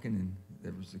was talking, and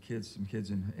there was some kids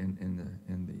in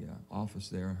the office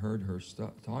there, heard her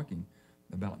talking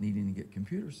about needing to get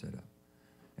computers set up.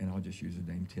 And I'll just use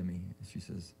the name Timmy. And she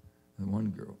says, and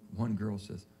one girl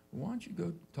says, well, why don't you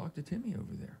go talk to Timmy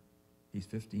over there? He's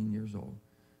 15 years old.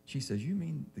 She says, you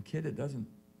mean the kid that doesn't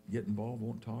get involved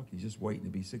won't talk? He's just waiting to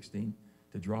be 16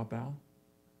 to drop out?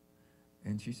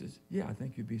 And she says, yeah, I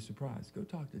think you'd be surprised. Go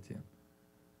talk to Tim.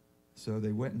 So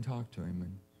they went and talked to him,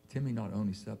 and Timmy not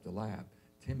only set up the lab,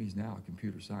 Timmy's now a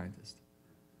computer scientist.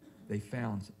 They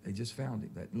just found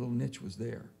it. That little niche was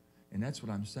there. And that's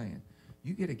what I'm saying.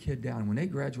 You get a kid down, when they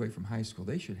graduate from high school,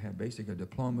 they should have basically a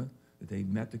diploma that they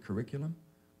met the curriculum,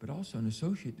 but also an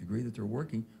associate degree that they're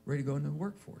working, ready to go into the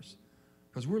workforce.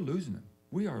 Because we're losing them.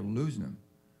 We are losing them.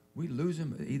 We lose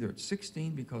them either at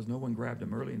 16 because no one grabbed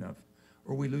them early enough,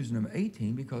 or we lose them at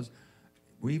 18 because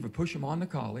we either push them on to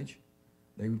college.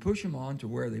 They would push them on to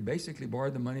where they basically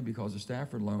borrowed the money because the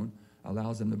Stafford loan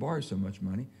allows them to borrow so much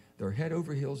money. They're head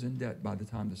over heels in debt by the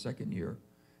time the second year,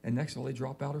 and next all they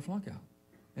drop out or flunk out.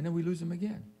 And then we lose them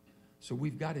again. So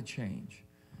we've got to change.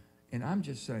 And I'm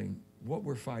just saying, what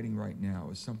we're fighting right now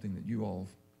is something that you all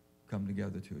come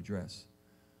together to address.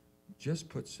 Just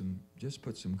put some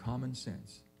common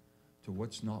sense to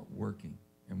what's not working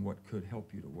and what could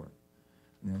help you to work.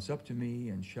 And it's up to me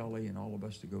and Shelley and all of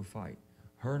us to go fight.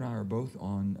 Her and I are both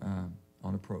on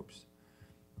approps.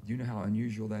 Do you know how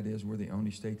unusual that is? We're the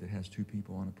only state that has 2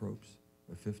 people on approps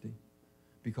of 50.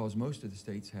 Because most of the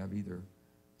states have either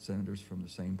senators from the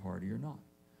same party or not.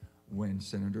 when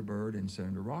Senator Byrd and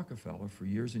Senator Rockefeller, for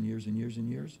years and years and years and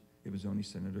years, it was only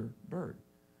Senator Byrd.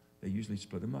 They usually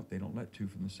split them up. They don't let two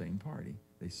from the same party.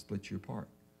 They split you apart.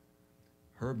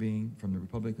 Her being from the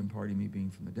Republican Party, me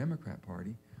being from the Democrat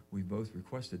Party, we both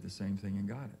requested the same thing and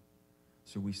got it.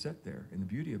 So we sat there, and the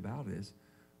beauty about it is,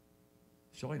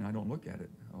 Shelley and I don't look at it,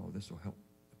 oh, this will help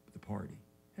the party.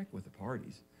 Heck with the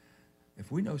parties.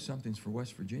 If we know something's for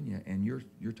West Virginia and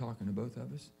you're talking to both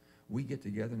of us, we get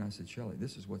together and I said, Shelley,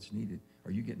 this is what's needed.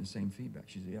 Are you getting the same feedback?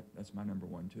 She said, yep, that's my number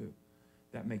one too.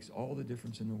 That makes all the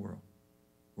difference in the world.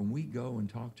 When we go and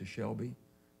talk to Shelby,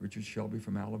 Richard Shelby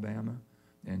from Alabama,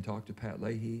 and talk to Pat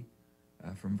Leahy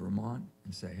from Vermont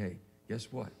and say, hey,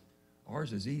 guess what?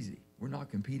 Ours is easy. We're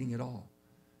not competing at all.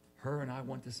 Her and I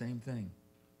want the same thing.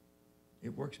 It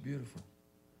works beautiful.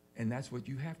 And that's what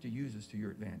you have to use is to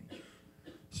your advantage.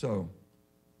 So,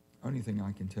 only thing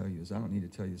I can tell you is I don't need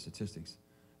to tell you the statistics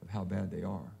of how bad they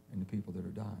are and the people that are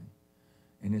dying.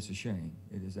 And it's a shame.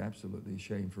 It is absolutely a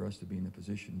shame for us to be in a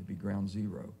position to be ground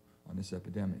zero on this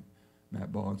epidemic.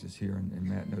 Matt Boggs is here, and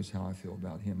Matt knows how I feel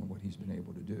about him and what he's been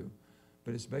able to do.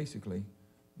 But it's basically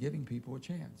giving people a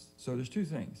chance. So there's two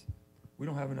things. We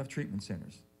don't have enough treatment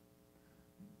centers.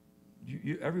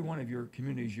 Every one of your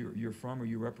communities you're from or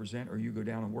you represent or you go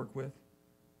down and work with,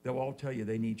 they'll all tell you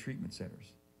they need treatment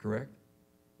centers, correct?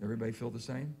 Everybody feel the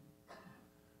same?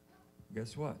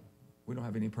 Guess what? We don't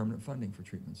have any permanent funding for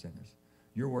treatment centers.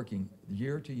 You're working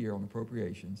year to year on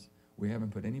appropriations. We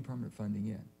haven't put any permanent funding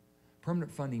in.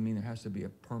 Permanent funding means there has to be a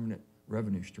permanent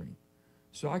revenue stream.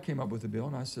 So I came up with a bill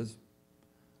and I says,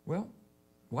 well,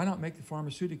 why not make the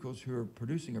pharmaceuticals who are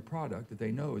producing a product that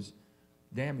they know is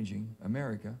damaging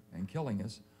America and killing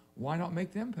us, why not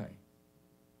make them pay?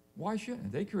 Why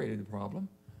shouldn't? They created the problem.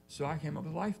 So I came up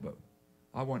with Lifeboat.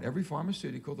 I want every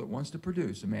pharmaceutical that wants to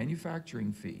produce a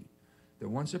manufacturing fee, that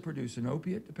wants to produce an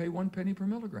opiate, to pay 1 penny per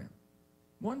milligram.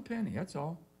 1 penny, that's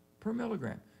all, per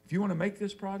milligram. If you want to make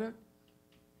this product,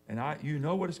 and you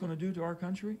know what it's going to do to our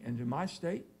country and to my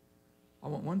state, I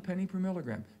want 1 penny per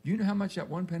milligram. Do you know how much that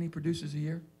 1 penny produces a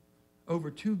year?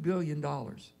 Over $2 billion.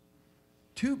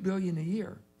 $2 billion a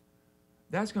year.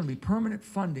 That's going to be permanent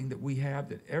funding that we have,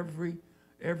 that every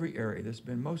area that's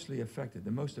been mostly affected,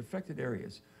 the most affected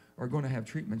areas, are going to have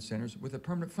treatment centers with a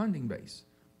permanent funding base.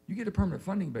 You get a permanent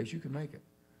funding base, you can make it.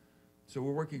 So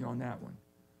we're working on that one.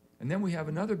 And then we have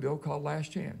another bill called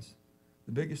Last Chance.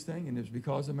 The biggest thing, and it's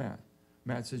because of Matt.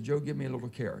 Matt says, Joe, give me a little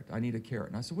carrot. I need a carrot.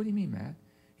 And I said, what do you mean, Matt?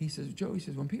 He says, Joe, he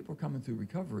says, when people are coming through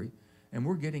recovery and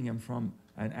we're getting them from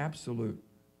an absolute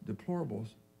deplorable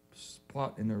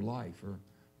spot in their life or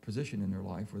position in their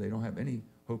life where they don't have any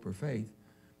hope or faith,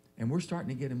 and we're starting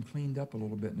to get them cleaned up a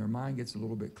little bit and their mind gets a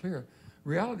little bit clearer,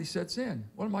 reality sets in.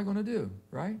 What am I going to do,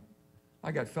 right?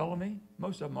 I got felony.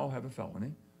 Most of them all have a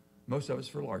felony. Most of it's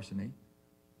for larceny.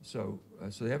 So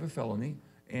they have a felony,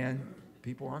 and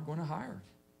people aren't going to hire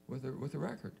with a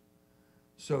record.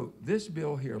 So this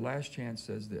bill here, Last Chance,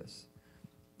 says this,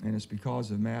 and it's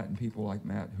because of Matt and people like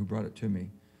Matt who brought it to me.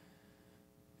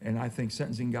 And I think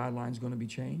sentencing guidelines are going to be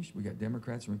changed. We got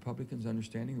Democrats and Republicans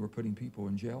understanding we're putting people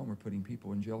in jail, and we're putting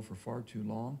people in jail for far too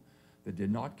long that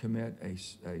did not commit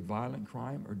a violent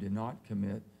crime or did not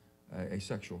commit a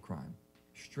sexual crime.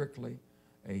 Strictly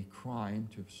a crime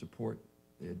to support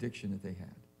the addiction that they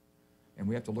had. And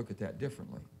we have to look at that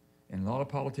differently. And a lot of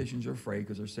politicians are afraid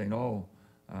because they're saying, oh,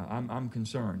 I'm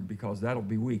concerned because that'll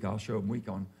be weak. I'll show them weak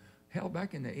on. Hell,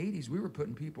 back in the 80s, we were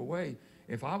putting people away.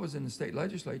 If I was in the state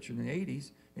legislature in the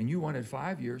 80s and you wanted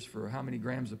 5 years for how many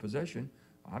grams of possession,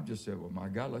 I've just said, well, my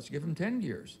God, let's give them 10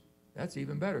 years. That's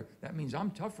even better. That means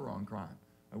I'm tougher on crime.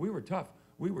 We were tough.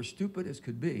 We were stupid as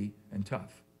could be and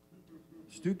tough.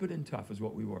 Stupid and tough is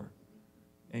what we were.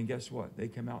 And guess what? They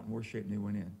came out in worse shape than they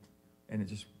went in. And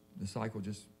the cycle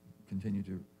just continued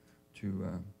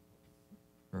to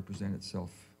represent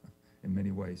itself in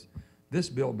many ways. This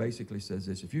bill basically says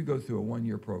this: if you go through a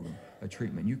 1-year program, a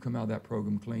treatment, you come out of that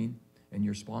program clean, and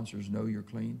your sponsors know you're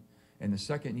clean, and the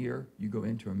second year you go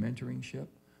into a mentoringship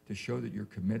to show that you're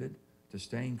committed to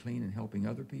staying clean and helping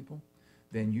other people,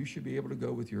 then you should be able to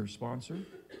go with your sponsor,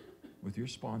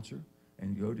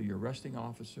 and go to your arresting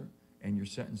officer and your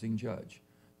sentencing judge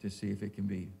to see if it can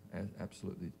be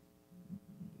absolutely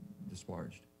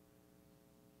discharged.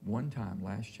 One time,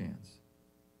 Last Chance.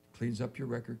 Cleans up your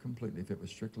record completely if it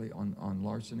was strictly on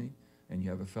larceny and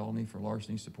you have a felony for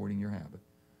larceny supporting your habit.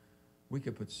 We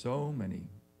could put so many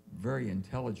very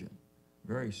intelligent,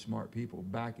 very smart people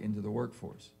back into the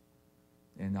workforce.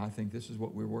 And I think this is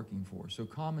what we're working for. So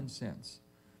common sense.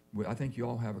 I think you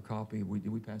all have a copy. Did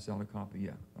we pass out a copy?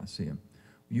 Yeah, I see them.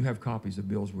 You have copies of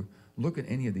bills. Look at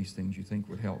any of these things you think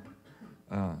would help.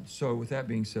 So with that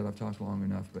being said, I've talked long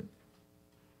enough, but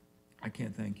I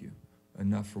can't thank you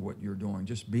enough for what you're doing,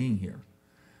 just being here.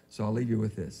 So I'll leave you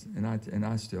with this,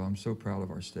 I'm so proud of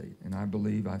our state, and I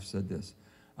believe, I've said this,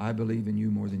 I believe in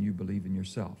you more than you believe in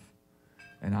yourself.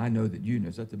 And I know that you know,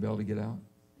 is that the bell to get out?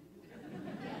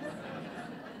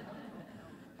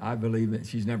 I believe it.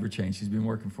 She's never changed. She's been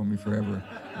working for me forever.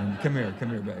 And come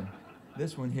here, babe.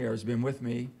 This one here has been with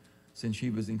me since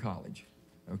she was in college,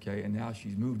 okay? And now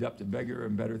she's moved up to bigger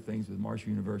and better things with Marshall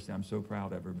University. I'm so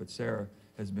proud of her. But Sarah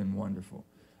has been wonderful.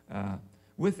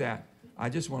 With that, I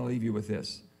just want to leave you with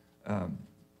this.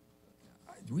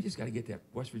 We just got to get that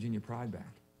West Virginia pride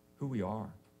back, who we are.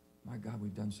 My God,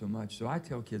 we've done so much. So I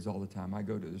tell kids all the time, I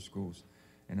go to the schools,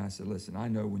 and I said, listen, I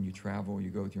know when you travel, you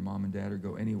go with your mom and dad or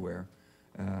go anywhere,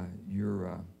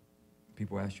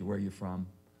 people ask you where you're from,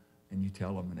 and you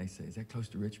tell them, and they say, is that close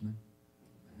to Richmond?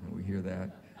 And we hear that.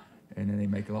 And then they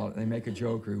make a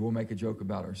joke, or we'll make a joke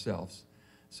about ourselves.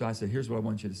 So I said, here's what I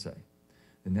want you to say.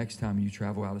 The next time you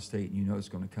travel out of state and you know it's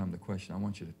going to come the question, I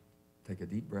want you to take a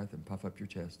deep breath and puff up your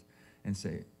chest and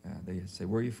say, they say,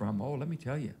 where are you from? Oh, let me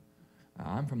tell you,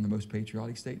 I'm from the most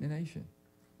patriotic state in the nation.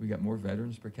 We got more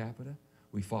veterans per capita.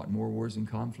 We fought more wars and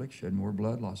conflicts, shed more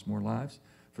blood, lost more lives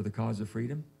for the cause of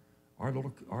freedom.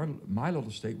 My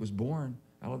little state was born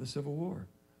out of the Civil War.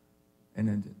 And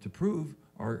then to prove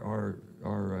our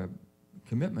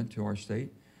commitment to our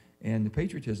state and the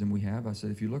patriotism we have, I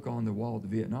said, if you look on the wall at the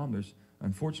Vietnam, there's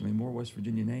unfortunately more West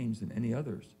Virginia names than any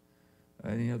other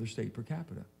state per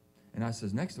capita. And I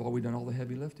says, next of all, we've done all the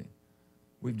heavy lifting.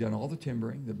 We've done all the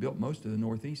timbering that built most of the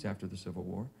Northeast after the Civil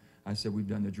War. I said, we've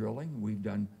done the drilling, we've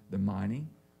done the mining,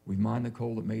 we've mined the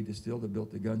coal that made the steel, that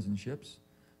built the guns and ships,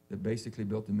 that basically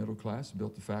built the middle class,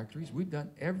 built the factories. We've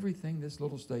done everything this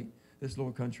little state, this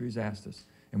little country has asked us.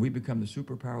 And we've become the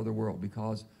superpower of the world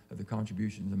because of the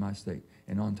contributions of my state.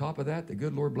 And on top of that, the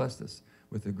good Lord blessed us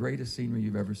with the greatest scenery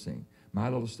you've ever seen. My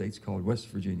little state's called West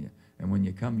Virginia. And when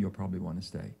you come, you'll probably want to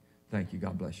stay. Thank you.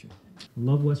 God bless you. I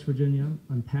love West Virginia.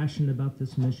 I'm passionate about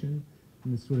this mission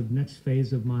and this sort of next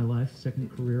phase of my life,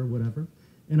 second career, whatever.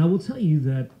 And I will tell you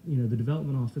that, the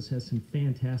Development Office has some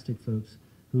fantastic folks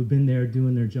who have been there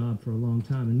doing their job for a long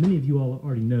time. And many of you all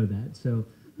already know that, so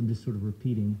I'm just sort of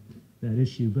repeating that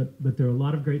issue. But there are a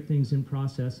lot of great things in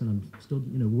process, and I'm still,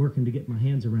 working to get my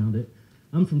hands around it.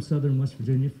 I'm from southern West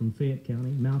Virginia, from Fayette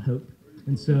County, Mount Hope,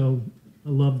 and so I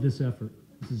love this effort.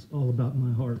 This is all about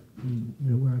my heart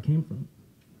and where I came from.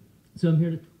 So I'm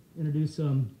here to introduce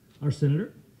our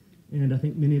senator, and I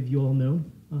think many of you all know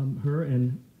her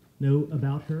and know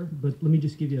about her, but let me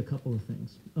just give you a couple of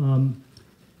things.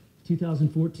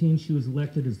 2014, she was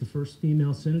elected as the first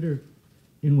female senator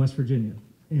in West Virginia.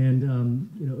 And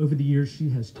over the years, she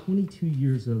has 22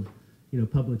 years of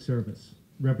public service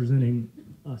representing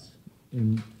us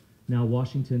in now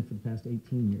Washington for the past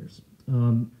 18 years.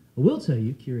 I will tell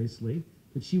you, curiously,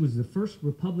 that she was the first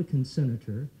Republican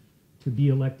senator to be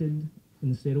elected in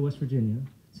the state of West Virginia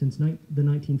since the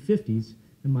 1950s,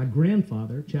 and my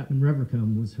grandfather, Chapman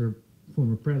Revercombe, was her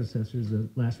former predecessor as the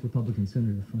last Republican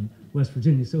senator from West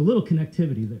Virginia, so a little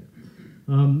connectivity there.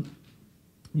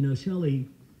 Shelley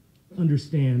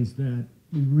understands that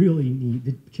we really need,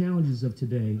 the challenges of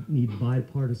today need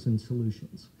bipartisan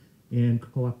solutions and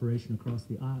cooperation across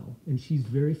the aisle, and she's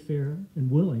very fair and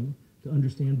willing to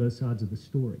understand both sides of the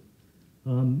story.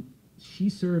 She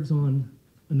serves on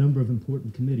a number of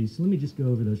important committees, so let me just go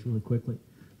over those really quickly.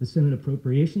 The Senate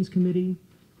Appropriations Committee,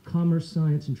 Commerce,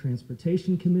 Science, and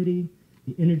Transportation Committee,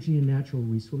 the Energy and Natural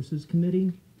Resources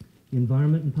Committee, the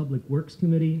Environment and Public Works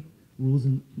Committee, Rules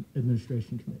and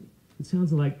Administration Committee. It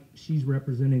sounds like she's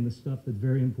representing the stuff that's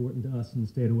very important to us in the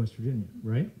state of West Virginia,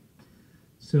 right?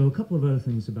 So a couple of other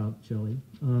things about Shelley.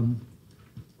 Of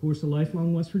course, a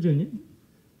lifelong West Virginian.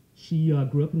 She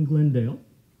grew up in Glendale,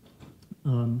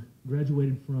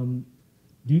 graduated from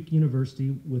Duke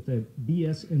University with a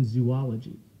BS in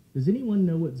zoology. Does anyone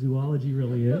know what zoology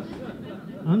really is?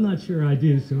 I'm not sure I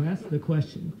do, so ask the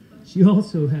question. She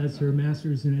also has her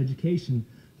master's in education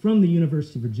from the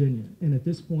University of Virginia. And at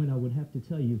this point, I would have to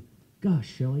tell you, gosh,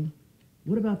 Shelley,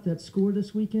 what about that score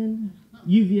this weekend?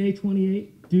 UVA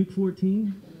 28, Duke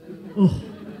 14? Oh,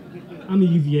 I'm a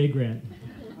UVA grad.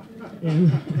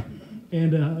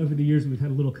 And over the years, we've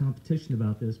had a little competition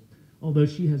about this. Although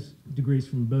she has degrees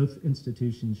from both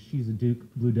institutions, she's a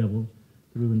Duke Blue Devil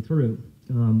through and through.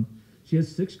 She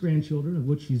has 6 grandchildren, of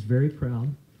which she's very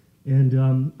proud.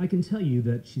 And I can tell you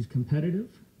that she's competitive,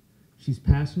 she's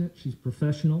passionate, she's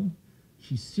professional,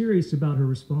 she's serious about her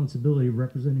responsibility of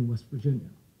representing West Virginia.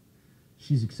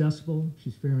 She's accessible,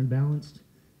 she's fair and balanced.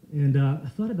 And I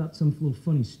thought about some little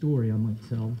funny story I might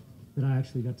tell that I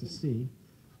actually got to see.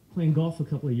 playing golf a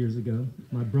couple of years ago,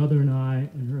 my brother and I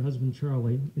and her husband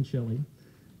Charlie and Shelley,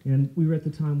 and we were at the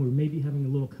time we were maybe having a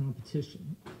little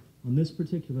competition. On this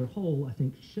particular hole, I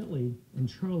think Shelley and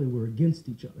Charlie were against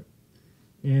each other.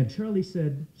 And Charlie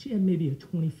said she had maybe a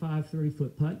 25,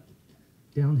 30-foot putt,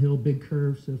 downhill, big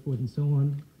curve, so forth and so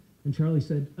on. And Charlie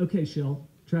said, okay, Shell,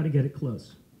 try to get it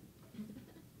close.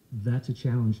 That's a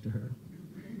challenge to her.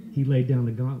 He laid down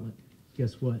the gauntlet.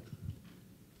 Guess what?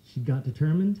 She got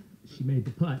determined, she made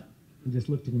the putt, and just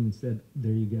looked at him and said,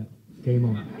 there you go, game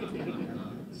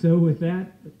on. So with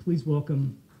that, please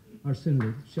welcome our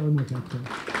Senator, Shelley Moore Capito.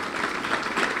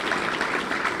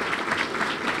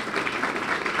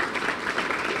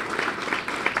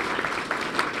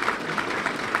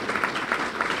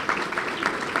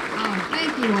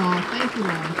 Thank you all. Thank you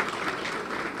all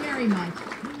very much.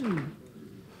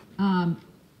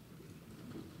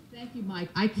 Thank you, Mike.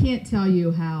 I can't tell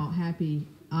you how happy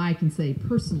I can say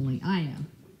personally I am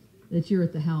that you're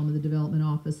at the helm of the development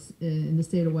office in the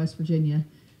state of West Virginia.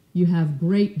 You have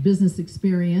great business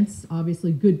experience,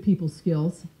 obviously good people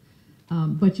skills,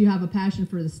 but you have a passion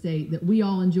for the state that we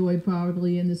all enjoy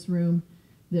probably in this room,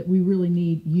 that we really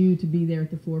need you to be there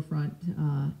at the forefront,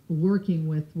 working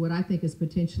with what I think is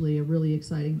potentially a really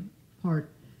exciting part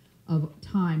of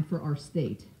time for our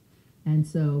state. And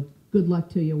so good luck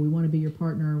to you. We want to be your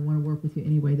partner and want to work with you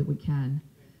any way that we can.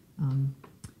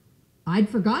 I'd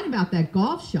forgotten about that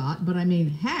golf shot, but I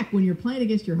mean, heck, when you're playing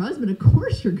against your husband, of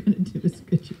course you're going to do as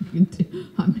good as you can do.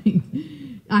 I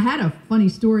mean, I had a funny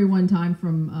story one time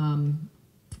from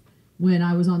when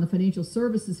I was on the Financial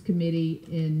Services Committee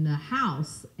in the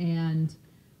House, and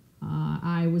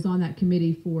I was on that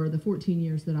committee for the 14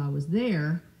 years that I was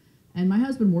there, and my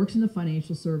husband works in the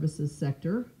financial services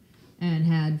sector and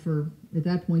had for, at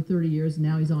that point, 30 years, and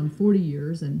now he's on 40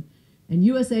 years, and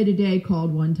USA Today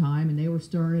called one time, and they were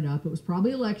stirring it up. It was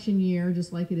probably election year,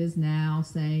 just like it is now,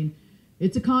 saying,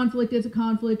 it's a conflict,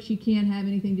 she can't have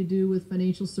anything to do with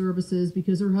financial services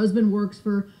because her husband works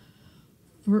for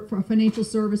a financial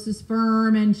services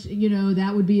firm, and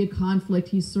that would be a conflict.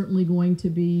 He's certainly going to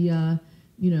be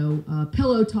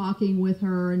pillow talking with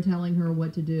her and telling her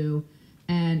what to do.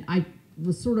 And I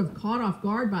was sort of caught off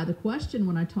guard by the question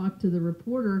when I talked to the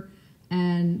reporter,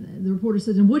 and the reporter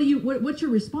said, and what's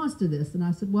your response to this? And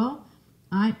I said, well,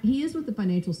 he is with the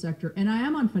financial sector and I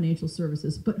am on financial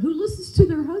services, but who listens to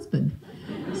their husband?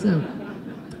 So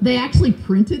they actually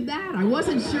printed that. I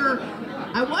wasn't sure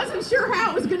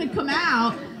how it was going to come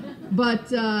out, but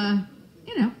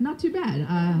not too bad.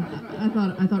 I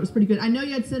thought it was pretty good. I know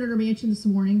you had Senator Manchin this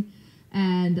morning,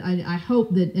 and I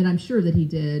hope that, and I'm sure that he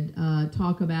did,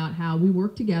 talk about how we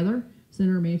work together.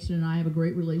 Senator Manchin and I have a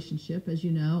great relationship, as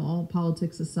you know, all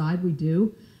politics aside, we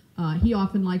do. He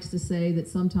often likes to say that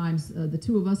sometimes the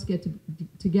two of us get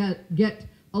to get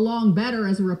along better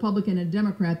as a Republican and a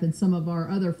Democrat than some of our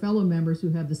other fellow members who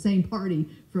have the same party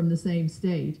from the same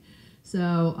state.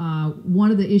 So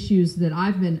one of the issues that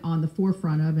I've been on the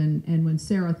forefront of, and when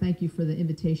Sarah, thank you for the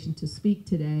invitation to speak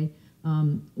today,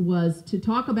 was to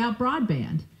talk about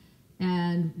broadband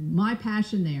and my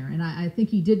passion there. And I think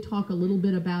he did talk a little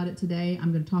bit about it today.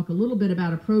 I'm going to talk a little bit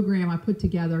about a program I put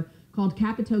together called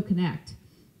Capito Connect.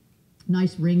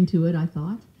 Nice ring to it, I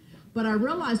thought. But I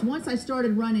realized once I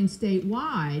started running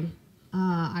statewide,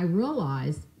 I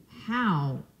realized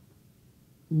how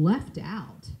left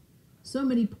out so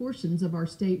many portions of our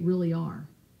state really are.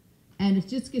 And it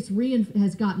just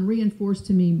has gotten reinforced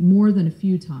to me more than a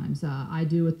few times. I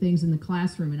do things in the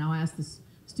classroom, and I'll ask the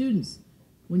students,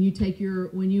 when you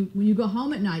go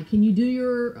home at night, can you do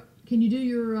your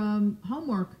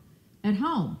homework at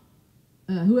home?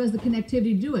 Who has the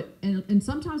connectivity to do it? And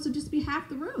sometimes it'll just be half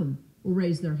the room will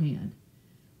raise their hand.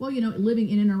 Well, living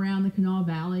in and around the Kanawha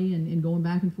Valley and going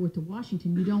back and forth to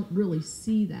Washington, you don't really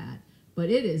see that. But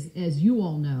it is, as you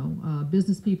all know,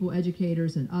 business people,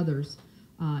 educators, and others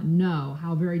know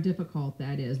how very difficult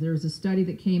that is. There's a study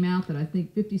that came out that I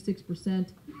think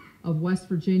 56% of West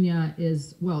Virginia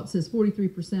is, well, it says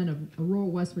 43% of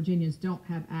rural West Virginians don't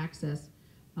have access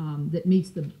that meets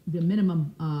the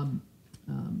minimum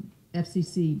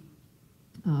FCC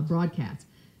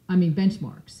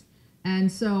benchmarks.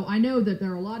 And so I know that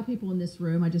there are a lot of people in this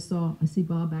room. I see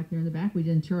Bob back there in the back.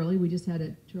 Charlie. We just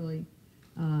had Charlie.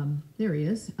 There he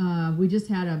is. We just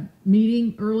had a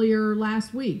meeting earlier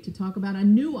last week to talk about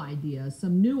some new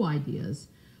ideas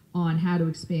on how to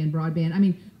expand broadband. I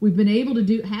mean, we've been able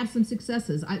to have some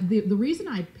successes. The reason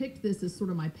I picked this as sort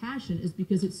of my passion is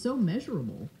because it's so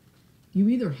measurable. You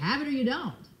either have it or you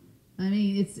don't. I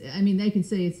mean, they can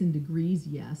say it's in degrees,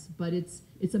 yes, but it's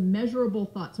a measurable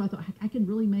thought. So I thought I can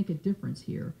really make a difference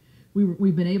here.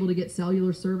 We've been able to get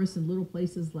cellular service in little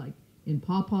places like in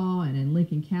Paw Paw and in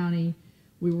Lincoln County.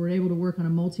 We were able to work on a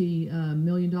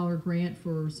multi-million-dollar grant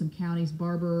for some counties,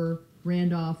 Barber,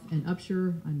 Randolph, and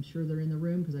Upshur. I'm sure they're in the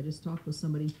room because I just talked with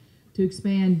somebody, to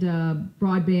expand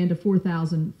broadband to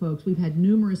 4,000 folks. We've had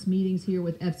numerous meetings here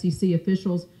with FCC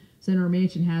officials. Senator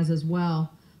Manchin has as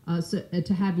well,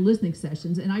 to have listening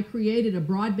sessions. And I created a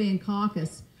broadband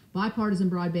caucus, bipartisan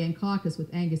broadband caucus,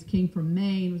 with Angus King from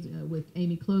Maine, with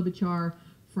Amy Klobuchar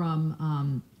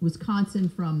from Wisconsin,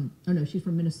 she's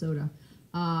from Minnesota,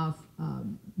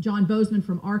 John Bozeman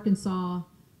from Arkansas,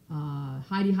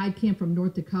 Heidi Heidkamp from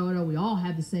North Dakota. We all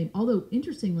have the same, although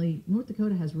interestingly, North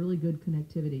Dakota has really good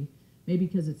connectivity. Maybe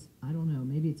because it's, I don't know,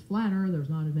 maybe it's flatter, there's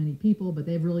not as many people, but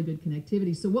they have really good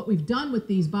connectivity. So what we've done with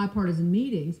these bipartisan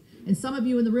meetings, and some of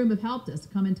you in the room have helped us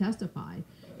come and testify,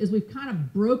 is we've kind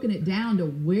of broken it down to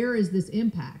where is this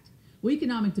impact. Well,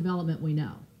 economic development, we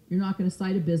know. You're not going to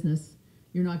cite a business.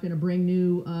 You're not going to bring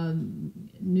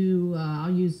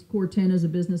I'll use Core 10 as a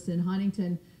business in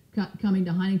Huntington, coming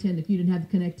to Huntington if you didn't have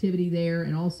the connectivity there,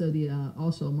 and also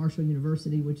also Marshall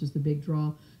University, which is the big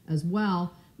draw as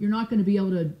well. You're not going to be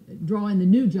able to draw in the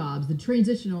new jobs,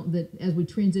 as we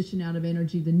transition out of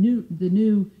energy, the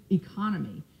new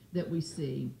economy that we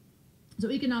see.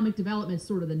 So economic development is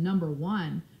sort of the number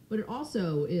one, but it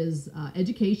also is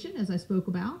education, as I spoke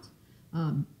about,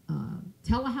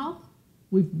 telehealth.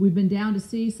 We've been down to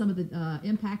see some of the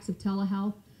impacts of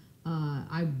telehealth.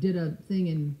 I did a thing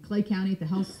in Clay County at the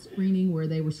health screening where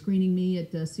they were screening me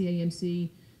at CAMC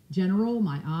General,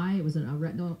 my eye. It was a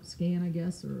retinal scan, I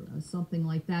guess, or something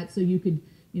like that. So you could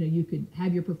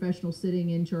have your professional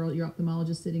sitting in your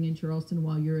ophthalmologist sitting in Charleston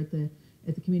while you're at the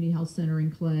community health center in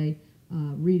Clay,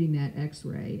 reading that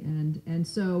X-ray. And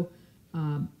so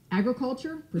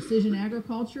agriculture, precision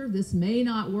agriculture. This may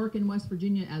not work in West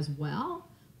Virginia as well,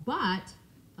 but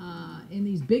in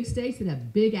these big states that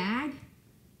have big ag,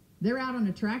 they're out on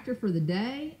a tractor for the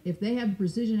day. If they have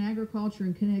precision agriculture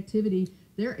and connectivity,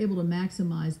 they're able to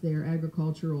maximize their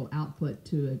agricultural output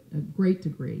to a great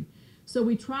degree. So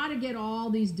we try to get all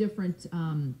these different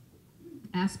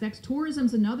aspects.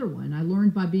 Tourism's another one. I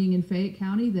learned by being in Fayette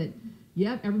County that,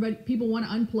 people want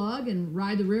to unplug and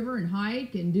ride the river and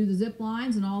hike and do the zip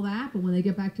lines and all that, but when they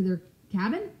get back to their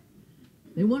cabin,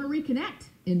 they want to reconnect.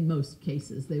 In most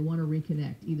cases, they want to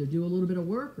reconnect, either do a little bit of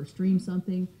work or stream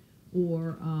something,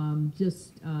 or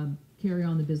just carry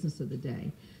on the business of the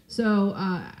day. So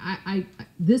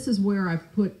this is where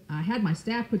I had my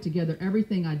staff put together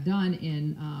everything I'd done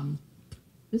in,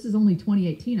 this is only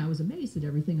 2018. I was amazed at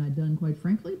everything I'd done, quite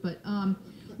frankly. But I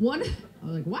was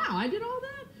like, wow, I did all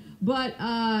that? But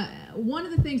one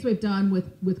of the things we've done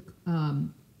with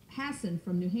Hassan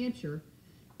from New Hampshire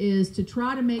is to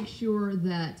try to make sure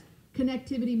that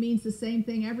connectivity means the same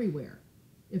thing everywhere.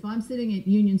 If I'm sitting at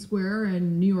Union Square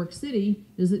in New York City,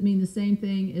 does it mean the same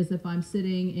thing as if I'm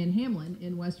sitting in Hamlin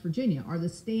in West Virginia? Are the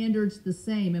standards the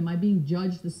same? Am I being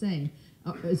judged the same?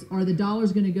 Are the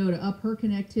dollars going to go to up her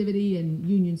connectivity in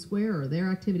Union Square or their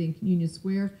activity in Union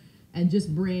Square and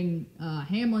just bring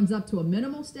Hamlin's up to a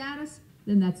minimal status?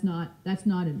 Then that's not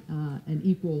an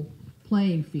equal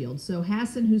playing field. So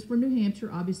Hassan, who's from New Hampshire,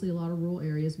 obviously a lot of rural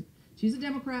areas, she's a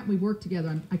Democrat. We work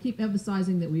together. I keep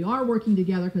emphasizing that we are working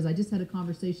together because I just had a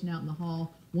conversation out in the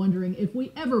hall wondering if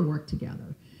we ever work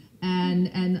together.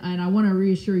 And I want to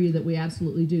reassure you that we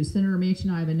absolutely do. Senator Manchin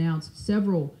and I have announced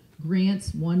several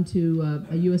grants, one to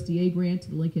a USDA grant to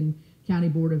the Lincoln County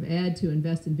Board of Ed to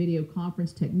invest in video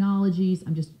conference technologies.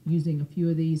 I'm just using a few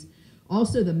of these.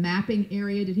 Also the mapping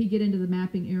area. Did he get into the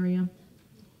mapping area?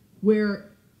 Where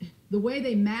the way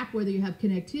they map whether you have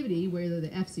connectivity, whether the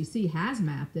FCC has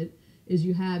mapped it, is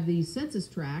you have these census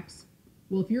tracts.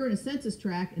 Well, if you're in a census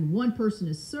tract and one person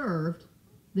is served,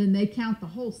 then they count the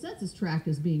whole census tract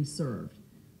as being served.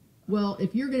 Well,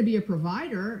 if you're going to be a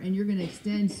provider and you're going to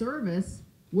extend service,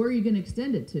 where are you going to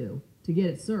extend it to get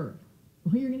it served?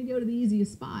 Well, you're going to go to the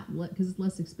easiest spot because it's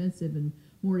less expensive and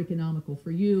more economical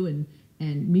for you and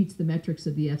meets the metrics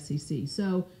of the FCC.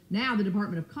 So now the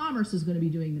Department of Commerce is going to be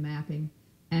doing the mapping,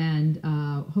 and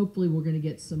hopefully we're going to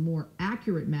get some more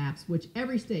accurate maps, which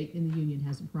every state in the union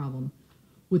has a problem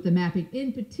with the mapping,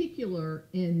 in particular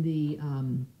in the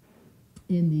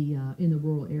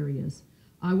rural areas.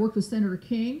 I worked with Senator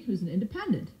King, who's an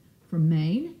independent from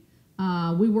Maine.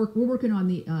 We're working on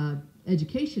the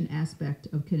education aspect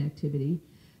of connectivity,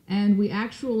 and we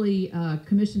actually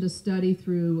commissioned a study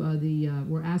through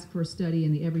we're asked for a study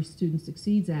in the Every Student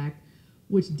Succeeds Act,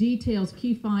 which details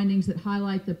key findings that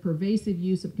highlight the pervasive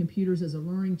use of computers as a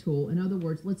learning tool. In other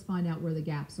words, let's find out where the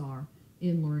gaps are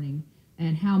in learning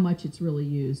and how much it's really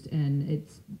used. And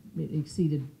it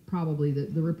exceeded probably,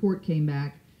 the report came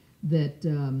back that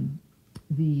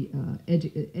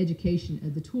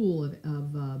education, the tool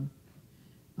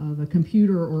of a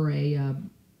computer or a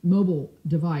mobile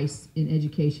device in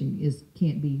education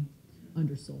can't be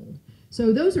undersold.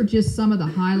 So those are just some of the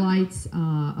highlights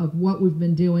of what we've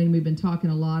been doing. We've been talking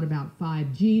a lot about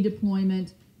 5G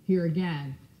deployment. Here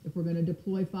again, if we're going to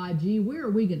deploy 5G, where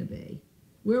are we going to be?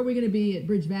 Where are we going to be at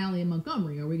Bridge Valley and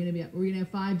Montgomery? Are we going to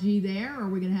have 5G there, or are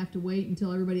we going to have to wait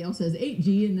until everybody else has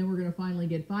 8G and then we're going to finally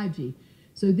get 5G?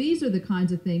 So these are the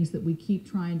kinds of things that we keep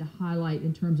trying to highlight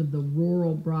in terms of the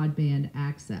rural broadband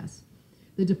access.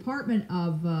 The Department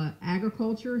of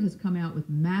Agriculture has come out with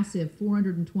massive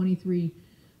 $423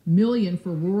 million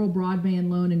for rural broadband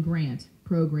loan and grant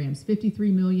programs,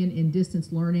 $53 million in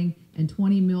distance learning, and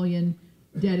 $20 million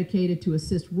dedicated to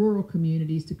assist rural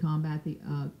communities to combat the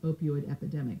opioid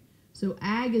epidemic. So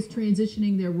Ag is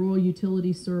transitioning their rural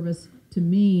utility service to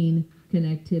mean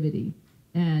connectivity.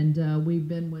 And we've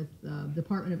been with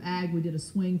Department of Ag. We did a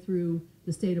swing through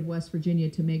the state of West Virginia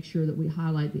to make sure that we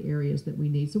highlight the areas that we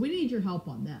need. So we need your help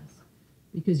on this,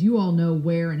 because you all know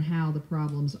where and how the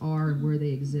problems are and where they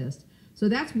exist. So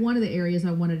that's one of the areas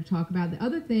I wanted to talk about. The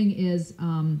other thing is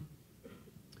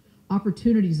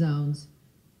opportunity zones.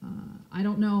 I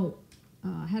don't know,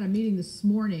 I had a meeting this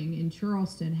morning in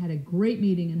Charleston, had a great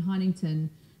meeting in Huntington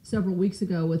several weeks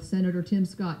ago with Senator Tim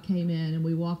Scott came in, and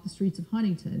we walked the streets of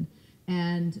Huntington.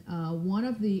 And one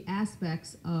of the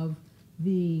aspects of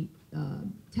the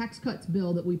tax cuts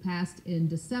bill that we passed in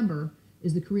December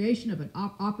is the creation of an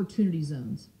opportunity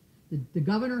zones. The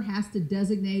governor has to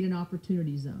designate an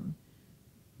opportunity zone.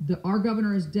 Our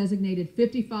governor has designated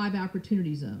 55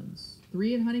 opportunity zones,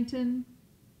 3 in Huntington,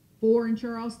 4 in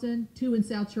Charleston, 2 in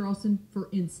South Charleston, for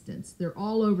instance. They're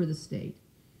all over the state.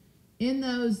 In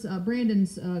those,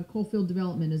 Brandon's Coalfield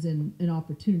Development is in an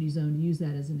opportunity zone, to use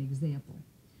that as an example.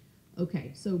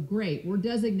 Okay, so great, we're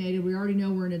designated, we already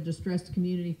know we're in a distressed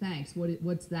community, thanks.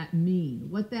 What's that mean?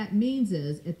 What that means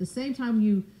is, at the same time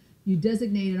you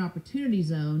designate an opportunity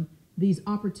zone, these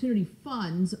opportunity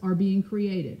funds are being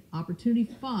created. Opportunity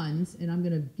funds, and I'm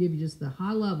gonna give you just the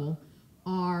high level,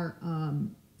 are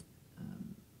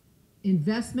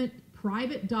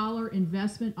private dollar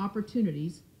investment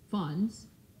opportunities, funds,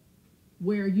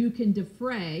 where you can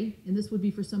defray, and this would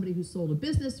be for somebody who sold a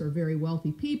business or very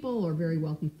wealthy people or very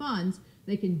wealthy funds,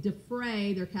 they can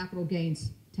defray their capital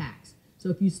gains tax. So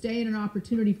if you stay in an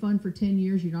opportunity fund for 10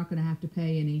 years, you're not going to have to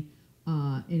pay any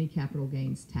capital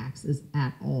gains taxes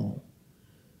at all.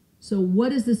 So what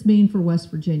does this mean for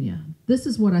West Virginia? This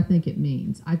is what I think it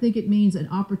means. I think it means an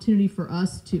opportunity for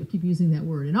us to, I keep using that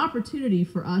word, an opportunity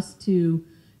for us to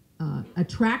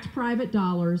attract private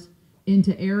dollars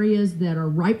into areas that are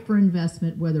ripe for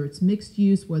investment, whether it's mixed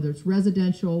use, whether it's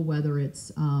residential, whether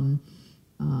it's,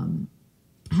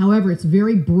 however, it's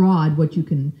very broad what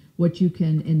you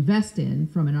can invest in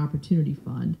from an opportunity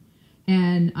fund.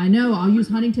 And I know I'll use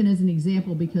Huntington as an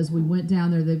example because we went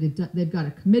down there. They've got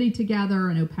a committee together.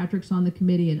 I know Patrick's on the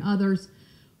committee and others,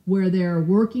 where they're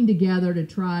working together to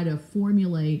try to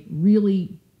formulate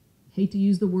really, hate to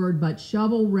use the word, but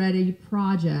shovel-ready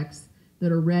projects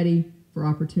that are ready for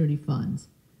opportunity funds.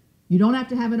 You don't have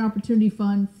to have an opportunity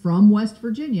fund from West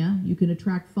Virginia. You can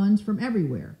attract funds from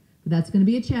everywhere. But that's going to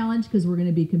be a challenge because we're going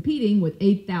to be competing with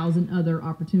 8,000 other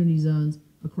opportunity zones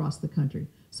across the country.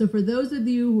 So for those of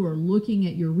you who are looking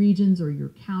at your regions or your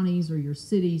counties or your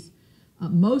cities,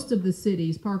 most of the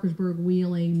cities, Parkersburg,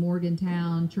 Wheeling,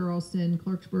 Morgantown, Charleston,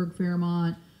 Clarksburg,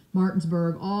 Fairmont,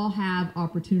 Martinsburg, all have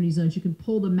opportunity zones. You can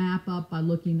pull the map up by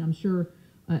looking, I'm sure,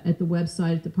 at the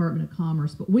website at Department of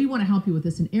Commerce. But we want to help you with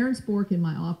this. And Aaron Spork in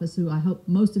my office, who I hope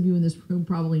most of you in this room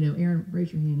probably know. Aaron,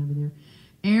 raise your hand over there.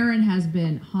 Aaron has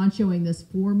been honchoing this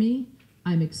for me.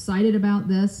 I'm excited about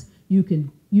this. You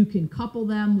can couple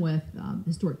them with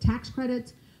historic tax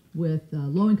credits, with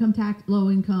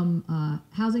low-income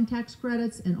housing tax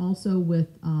credits, and also with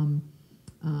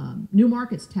new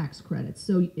markets tax credits.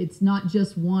 So it's not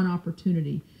just one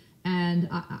opportunity. And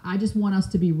I just want us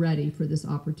to be ready for this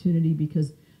opportunity,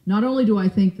 because not only do I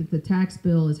think that the tax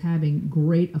bill is having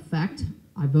great effect,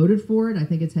 I voted for it, I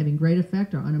think it's having great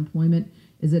effect. Our unemployment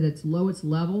is at its lowest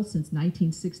level since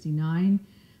 1969.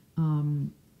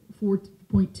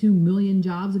 4.2 million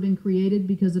jobs have been created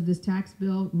because of this tax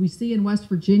bill. We see in West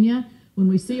Virginia, when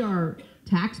we see our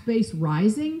tax base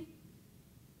rising,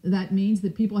 that means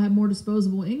that people have more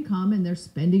disposable income and they're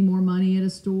spending more money at a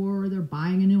store, or they're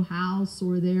buying a new house,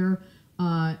 or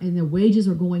and their wages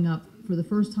are going up for the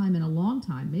first time in a long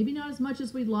time. Maybe not as much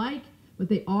as we'd like, but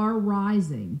they are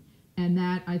rising. And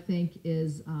that, I think,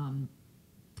 is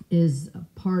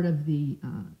part of the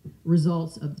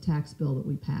results of the tax bill that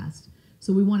we passed.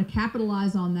 So we want to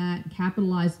capitalize on that,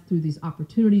 capitalize through these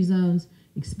opportunity zones,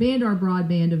 expand our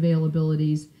broadband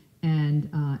availabilities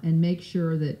and make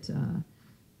sure that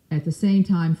at the same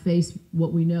time face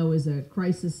what we know is a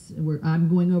crisis. I'm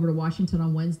going over to Washington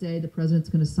on Wednesday. The president's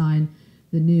going to sign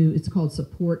the new, it's called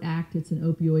SUPPORT Act. It's an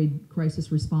opioid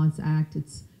crisis response act.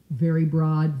 It's very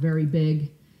broad, very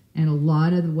big, and a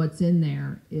lot of what's in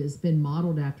there has been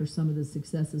modeled after some of the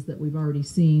successes that we've already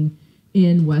seen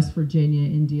in West Virginia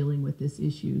in dealing with this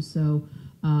issue. So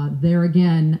there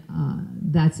again,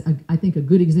 that's, I think, a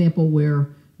good example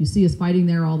where you see us fighting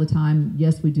there all the time.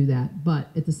 Yes, we do that. But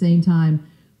at the same time,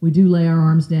 we do lay our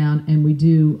arms down, and we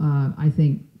do, I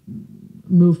think,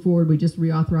 move forward. We just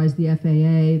reauthorized the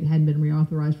FAA. It hadn't been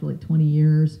reauthorized for like 20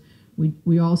 years.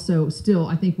 We also still,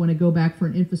 I think, want to go back for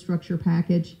an infrastructure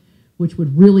package, which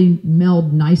would really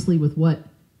meld nicely with what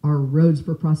our Roads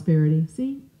for Prosperity.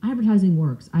 See, advertising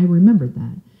works. I remembered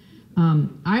that.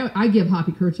 I give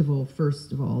Hoppy Kercheval,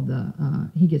 first of all,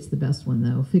 he gets the best one,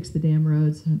 though. Fix the damn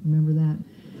roads. Remember that?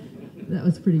 That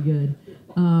was pretty good.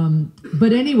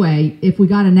 But anyway, if we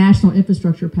got a national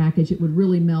infrastructure package, it would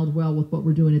really meld well with what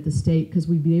we're doing at the state, because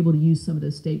we'd be able to use some of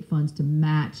those state funds to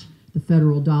match the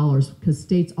federal dollars, because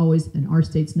states always, and our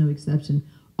state's no exception,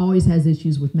 always has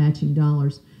issues with matching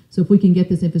dollars. So if we can get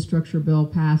this infrastructure bill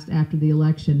passed after the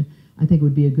election, I think it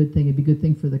would be a good thing. It'd be a good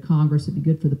thing for the Congress. It'd be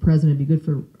good for the president. It'd be good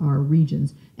for our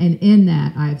regions. And in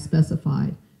that, I have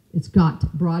specified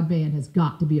broadband has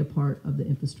got to be a part of the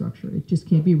infrastructure. It just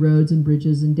can't be roads and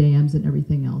bridges and dams and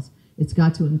everything else. It's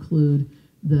got to include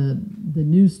the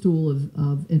new stool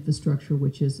of infrastructure,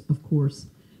 which is, of course,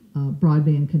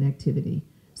 broadband connectivity.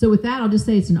 So with that, I'll just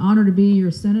say it's an honor to be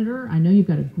your senator. I know you've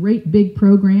got a great big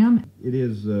program. It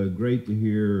is great to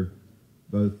hear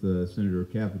both Senator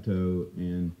Capito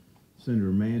and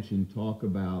Senator Manchin talk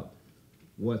about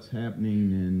what's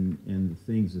happening and the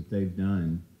things that they've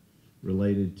done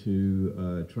related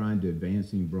to trying to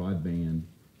advancing broadband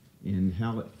and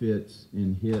how it fits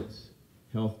and hits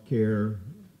healthcare,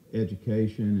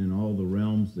 education, and all the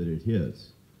realms that it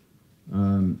hits.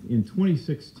 In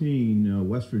 2016,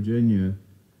 West Virginia,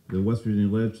 the West Virginia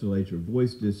legislature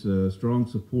voiced its strong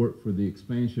support for the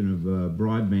expansion of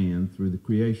broadband through the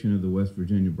creation of the West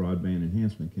Virginia Broadband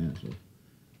Enhancement Council.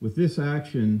 With this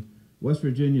action, West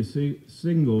Virginia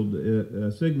signaled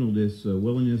its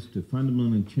willingness to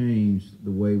fundamentally change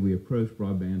the way we approach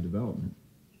broadband development.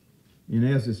 And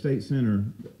as a state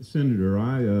senator,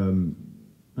 I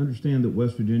understand that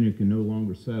West Virginia can no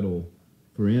longer settle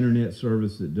for internet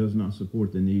service that does not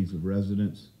support the needs of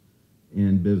residents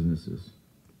and businesses.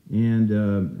 And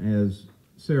as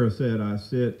Sarah said, I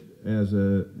sit as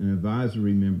an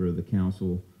advisory member of the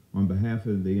council. On behalf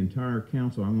of the entire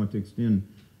council, I want to extend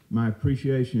my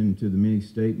appreciation to the many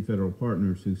state and federal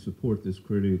partners who support this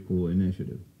critical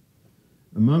initiative.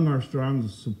 Among our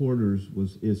strongest supporters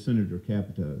is Senator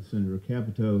Capito. Senator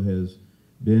Capito has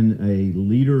been a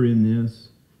leader in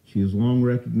this. She has long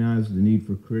recognized the need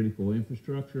for critical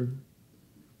infrastructure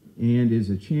and is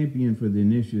a champion for the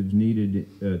initiatives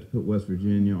needed to put West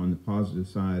Virginia on the positive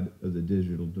side of the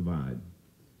digital divide.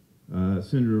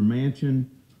 Senator Manchin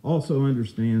also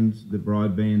understands that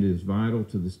broadband is vital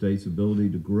to the state's ability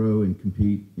to grow and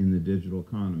compete in the digital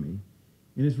economy.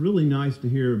 And it's really nice to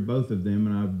hear both of them,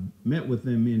 and I've met with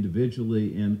them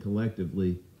individually and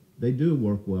collectively. They do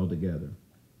work well together.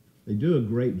 They do a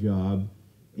great job,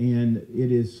 and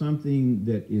it is something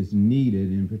that is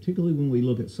needed, and particularly when we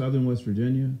look at southern West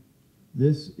Virginia,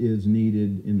 this is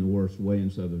needed in the worst way in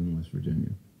southern West Virginia.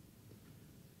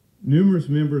 Numerous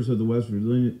members of the West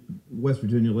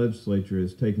Virginia legislature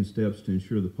has taken steps to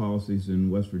ensure the policies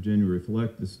in West Virginia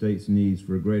reflect the state's needs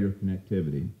for greater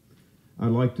connectivity.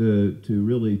 I'd like to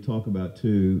really talk about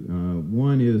two.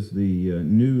 One is the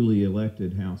newly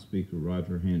elected House Speaker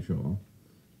Roger Hanshaw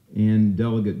and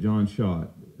Delegate John Schott,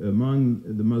 among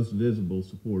the most visible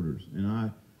supporters. And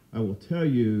I will tell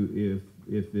you,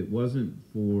 if it wasn't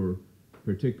for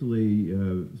particularly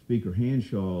Speaker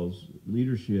Hanshaw's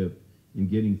leadership in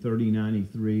getting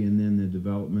 3093 and then the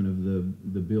development of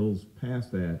the bills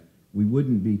past that, we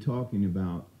wouldn't be talking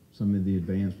about some of the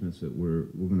advancements that we're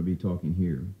going to be talking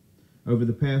here. Over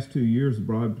the past 2 years, the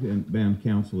Broadband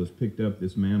Council has picked up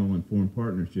this mantle and formed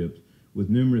partnerships with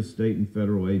numerous state and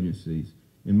federal agencies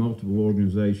and multiple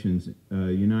organizations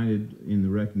united in the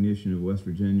recognition of West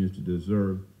Virginia to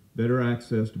deserve better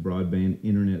access to broadband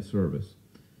internet service.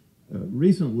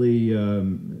 Recently,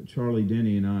 Charlie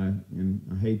Denny and I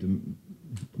hate to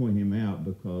point him out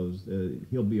because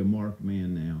he'll be a marked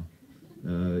man now,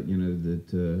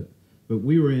 but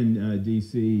we were in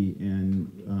D.C.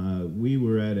 and we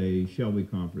were at a Shelby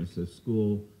conference, a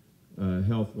school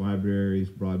health libraries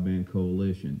broadband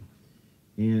coalition.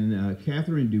 and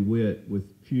Catherine DeWitt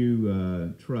with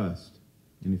Pew Trust.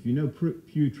 And if you know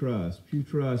Pew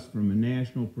Trust from a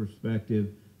national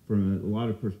perspective, from a lot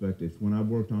of perspectives, when I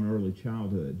worked on early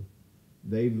childhood,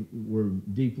 they were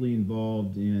deeply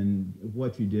involved in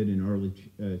what you did in early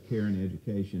care and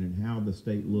education and how the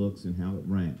state looks and how it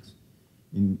ranks.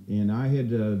 And I had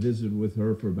visited with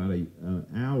her for about an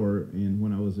hour and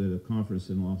when I was at a conference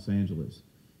in Los Angeles.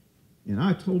 And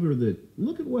I told her that,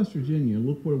 look at West Virginia,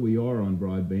 look where we are on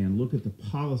broadband, look at the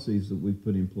policies that we've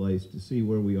put in place to see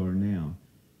where we are now.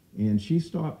 And she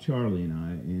stopped Charlie and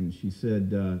I, and she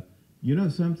said, you know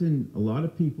something, a lot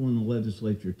of people in the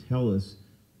legislature tell us,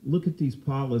 look at these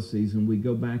policies, and we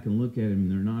go back and look at them,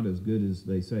 and they're not as good as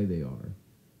they say they are.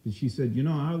 And she said, you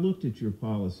know, I looked at your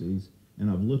policies, and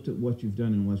I've looked at what you've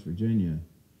done in West Virginia,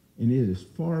 and it is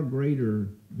far greater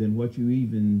than what you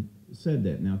even said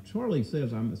that. Now, Charlie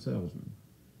says I'm a salesman,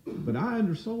 but I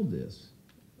undersold this,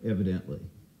 evidently,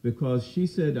 because she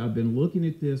said, I've been looking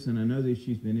at this, and I know that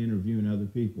she's been interviewing other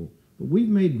people, but we've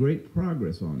made great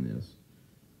progress on this.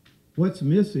 What's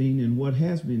missing, and what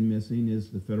has been missing,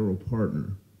 is the federal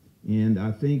partner. And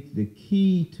I think the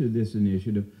key to this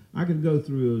initiative, I could go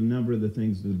through a number of the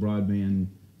things the Broadband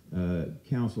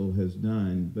Council has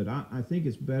done, but I think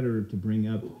it's better to bring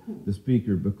up the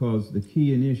speaker because the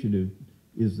key initiative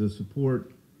is the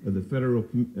support of the Federal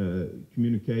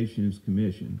Communications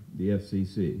Commission, the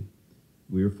FCC.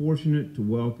 We are fortunate to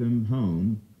welcome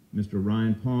home Mr.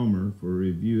 Ryan Palmer for a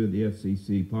review of the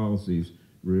FCC policies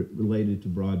related to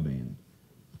broadband.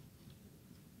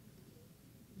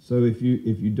 So if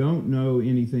you don't know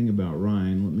anything about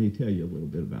Ryan, let me tell you a little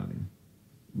bit about him.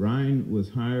 Ryan was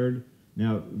hired.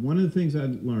 Now, one of the things I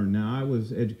learned, now I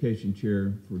was education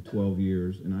chair for 12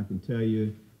 years, and I can tell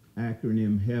you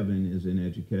acronym heaven is in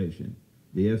education.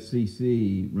 The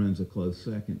FCC runs a close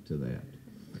second to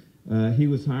that. He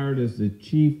was hired as the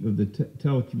chief of the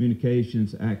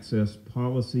Telecommunications Access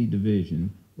Policy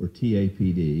Division, or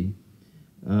TAPD,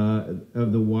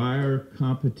 of the Wire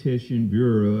Competition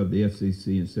Bureau of the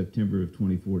FCC in September of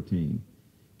 2014.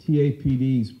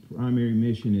 TAPD's primary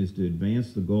mission is to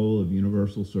advance the goal of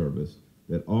universal service,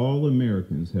 that all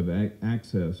Americans have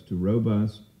access to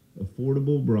robust,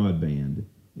 affordable broadband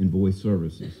and voice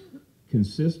services.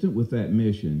 Consistent with that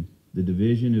mission, the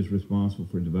division is responsible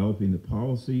for developing the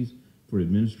policies for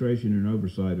administration and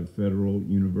oversight of Federal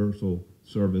Universal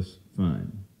Service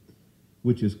Fund,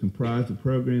 which is comprised of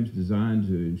programs designed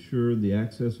to ensure the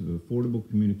access of affordable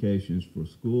communications for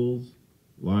schools,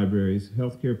 libraries,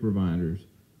 healthcare providers,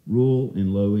 rural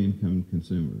and low-income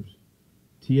consumers.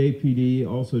 TAPD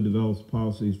also develops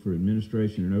policies for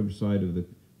administration and oversight of the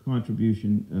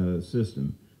contribution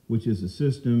system, which is a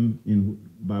system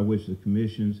by which the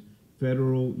Commission's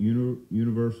federal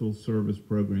universal service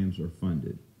programs are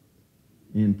funded.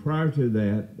 And prior to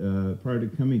that, prior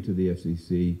to coming to the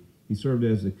FCC, he served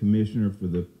as the commissioner for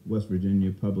the West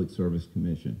Virginia Public Service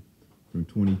Commission from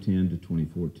 2010 to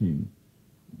 2014.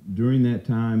 During that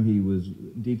time, he was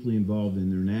deeply involved in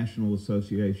their national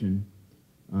association,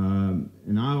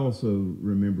 and I also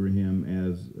remember him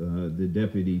as the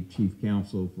deputy chief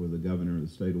counsel for the governor of the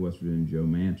state of West Virginia, Joe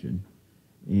Manchin.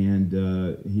 And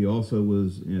he also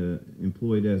was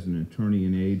employed as an attorney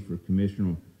in aid for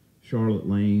Commissioner Charlotte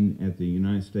Lane at the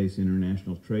United States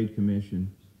International Trade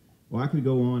Commission. Well, I could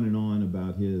go on and on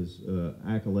about his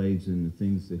accolades and the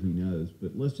things that he knows,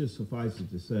 but let's just suffice it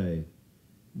to say,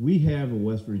 we have a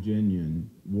West Virginian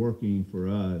working for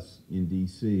us in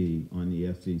D.C. on the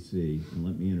FCC, and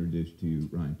let me introduce to you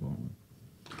Ryan Palmer.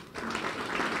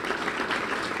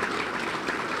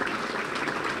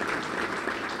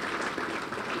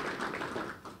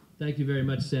 Thank you very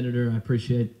much, Senator. I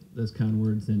appreciate those kind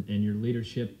words and your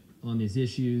leadership on these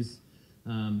issues.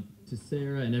 To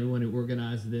Sarah and everyone who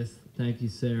organized this, thank you,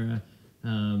 Sarah.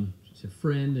 She's a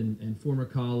friend and former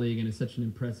colleague, and it's such an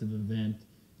impressive event.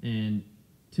 And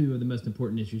two of the most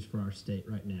important issues for our state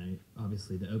right now,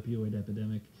 obviously the opioid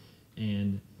epidemic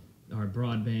and our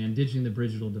broadband, ditching the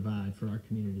digital divide for our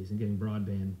communities and getting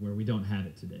broadband where we don't have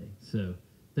it today. So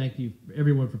thank you,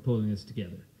 everyone, for pulling this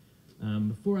together.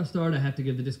 Before I start, I have to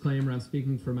give the disclaimer. I'm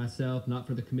speaking for myself, not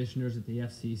for the commissioners at the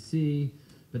FCC.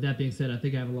 But that being said, I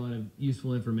think I have a lot of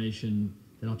useful information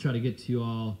that I'll try to get to you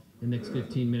all in the next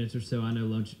 15 minutes or so. I know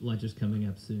lunch is coming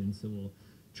up soon, so we'll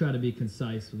try to be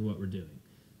concise with what we're doing.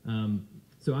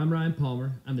 So I'm Ryan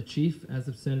Palmer. I'm the chief, as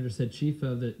the Senator said, chief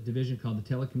of the division called the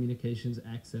Telecommunications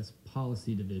Access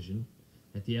Policy Division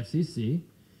at the FCC.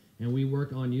 And we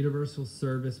work on universal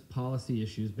service policy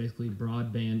issues, basically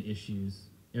broadband issues,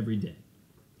 every day.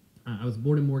 I was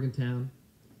born in Morgantown,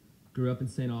 grew up in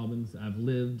St. Albans. I've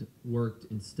lived, worked,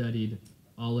 and studied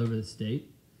all over the state.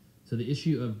 So the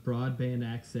issue of broadband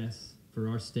access for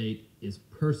our state is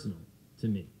personal to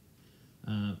me.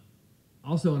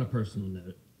 Also on a personal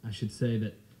note, I should say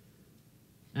that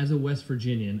as a West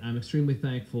Virginian, I'm extremely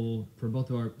thankful for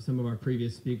some of our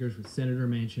previous speakers with Senator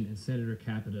Manchin and Senator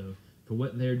Capito for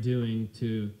what they're doing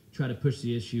to try to push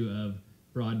the issue of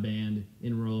broadband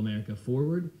in rural America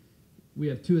forward. We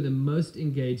have two of the most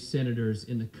engaged senators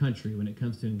in the country when it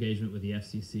comes to engagement with the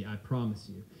FCC, I promise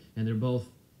you. And they're both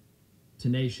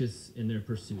tenacious in their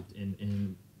pursuit.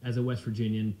 And as a West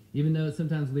Virginian, even though it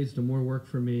sometimes leads to more work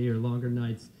for me or longer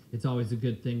nights, it's always a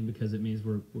good thing because it means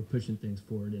we're pushing things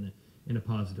forward in a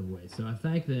positive way. So I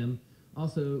thank them.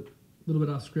 Also, a little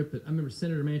bit off script, but I remember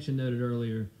Senator Manchin noted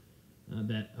earlier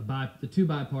that the two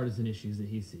bipartisan issues that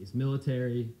he sees,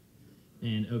 military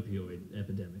and opioid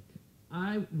epidemic.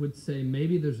 I would say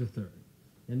maybe there's a third,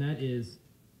 and that is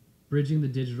bridging the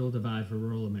digital divide for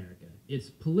rural America. It's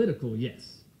political,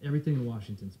 yes. Everything in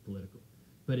Washington's political,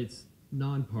 but it's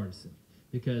nonpartisan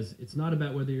because it's not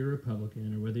about whether you're a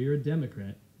Republican or whether you're a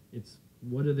Democrat. It's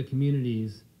what are the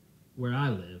communities where I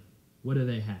live, what do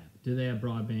they have? Do they have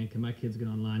broadband? Can my kids get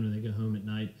online when they go home at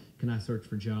night? Can I search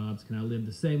for jobs? Can I live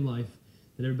the same life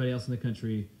that everybody else in the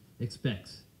country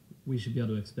expects? We should be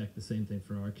able to expect the same thing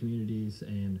for our communities,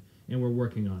 and we're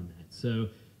working on that. So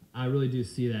I really do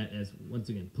see that as, once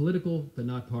again, political but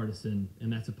not partisan,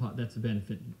 and that's a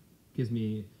benefit. Gives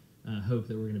me hope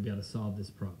that we're going to be able to solve this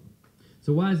problem.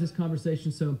 So why is this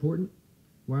conversation so important?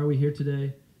 Why are we here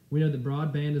today? We know that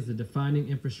broadband is the defining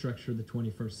infrastructure of the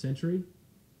 21st century.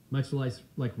 Much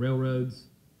like railroads,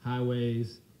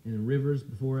 highways, and rivers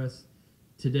before us,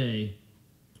 today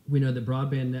we know that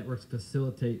broadband networks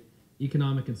facilitate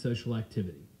economic and social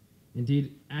activity.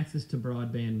 Indeed, access to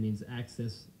broadband means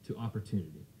access to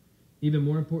opportunity. Even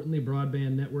more importantly,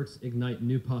 broadband networks ignite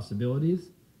new possibilities.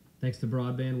 Thanks to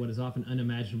broadband, what is often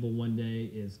unimaginable one day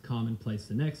is commonplace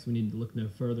the next. We need to look no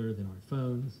further than our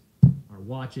phones, our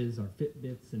watches, our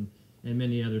Fitbits, and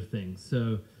many other things.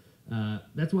 So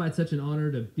that's why it's such an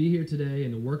honor to be here today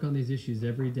and to work on these issues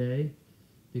every day,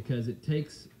 because it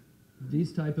takes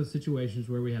these type of situations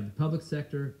where we have the public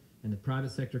sector and the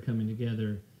private sector coming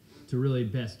together to really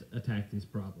best attack these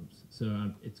problems.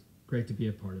 So it's great to be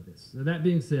a part of this. So that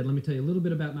being said, let me tell you a little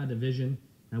bit about my division.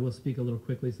 I will speak a little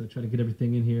quickly, so I try to get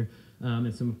everything in here,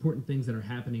 and some important things that are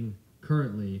happening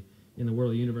currently in the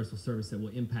world of universal service that will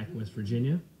impact West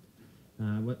Virginia.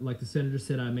 Like the Senator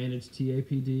said, I manage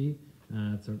TAPD.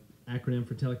 It's an acronym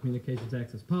for Telecommunications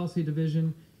Access Policy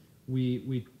Division.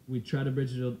 We try to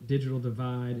bridge the digital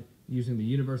divide using the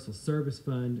Universal Service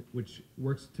Fund, which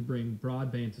works to bring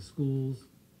broadband to schools,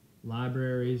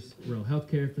 libraries, rural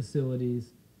healthcare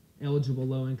facilities, eligible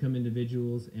low-income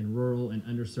individuals, and rural and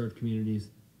underserved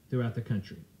communities throughout the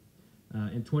country.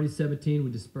 In 2017, we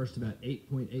dispersed about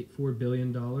 $8.84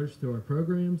 billion through our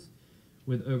programs,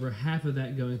 with over half of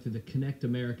that going through the Connect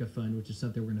America Fund, which is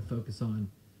something we're going to focus on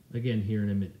again here in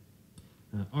a minute.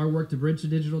 Our work to bridge the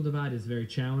digital divide is very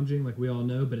challenging, like we all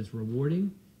know, but it's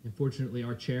rewarding. And fortunately,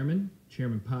 our chairman,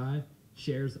 Chairman Pai,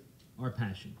 shares our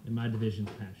passion and my division's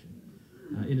passion.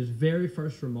 In his very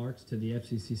first remarks to the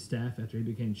FCC staff after he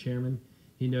became chairman,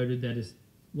 he noted that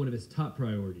one of his top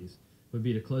priorities would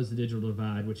be to close the digital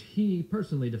divide, which he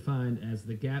personally defined as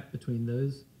the gap between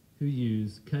those who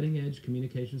use cutting-edge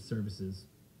communication services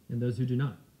and those who do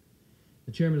not.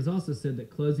 The chairman has also said that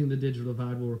closing the digital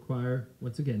divide will require,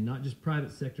 once again, not just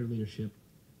private sector leadership,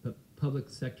 but public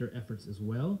sector efforts as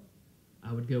well.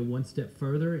 I would go one step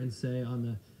further and say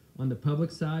on the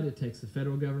public side, it takes the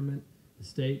federal government, the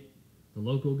state, the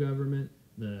local government,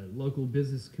 the local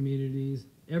business communities,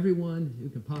 everyone who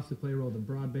can possibly play a role, the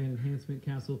Broadband Enhancement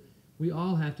Council. We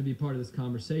all have to be part of this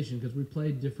conversation because we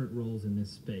play different roles in this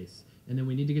space. And then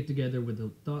we need to get together with the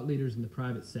thought leaders in the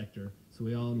private sector so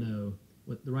we all know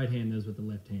what the right hand knows what the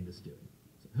left hand is doing.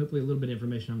 So hopefully a little bit of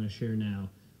information I'm going to share now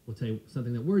will tell you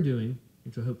something that we're doing,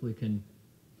 which will hopefully can,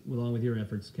 along with your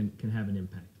efforts, can have an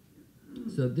impact.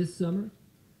 So this summer,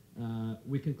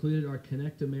 we concluded our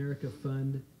Connect America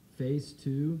Fund Phase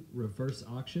 2 reverse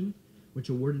auction, which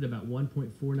awarded about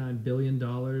 $1.49 billion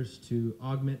to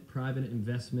augment private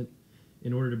investment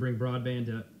in order to bring broadband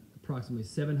to approximately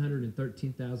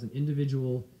 713,000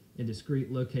 individual and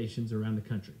discrete locations around the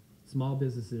country, small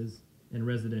businesses and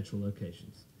residential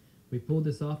locations. We pulled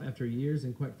this off after years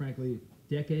and, quite frankly,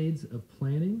 decades of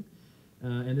planning,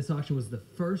 and this auction was the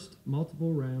first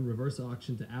multiple round reverse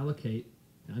auction to allocate,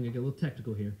 I'm going to get a little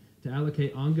technical here, to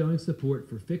allocate ongoing support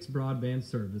for fixed broadband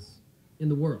service in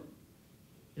the world.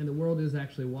 And the world is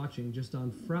actually watching. Just on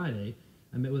Friday,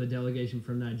 I met with a delegation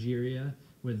from Nigeria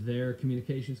with their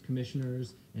communications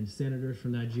commissioners and senators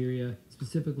from Nigeria,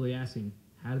 specifically asking,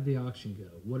 How did the auction go?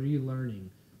 What are you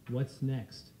learning? What's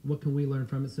next? What can we learn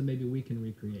from it so maybe we can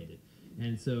recreate it?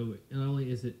 And so not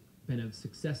only is it been a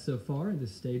success so far at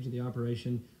this stage of the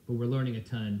operation, but we're learning a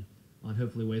ton on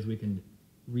hopefully ways we can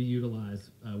reutilize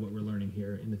what we're learning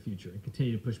here in the future and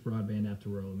continue to push broadband out to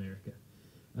rural America.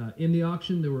 In the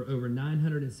auction, there were over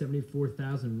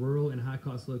 974,000 rural and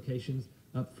high-cost locations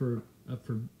up for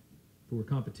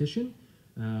competition,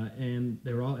 and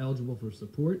they were all eligible for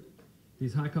support.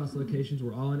 These high-cost locations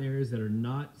were all in areas that are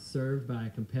not served by a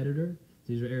competitor.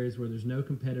 These are areas where there's no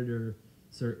competitor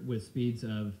with speeds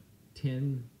of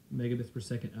 10 megabits per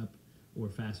second up or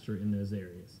faster in those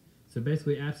areas. So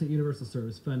basically, absent universal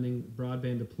service funding,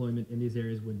 broadband deployment in these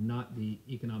areas would not be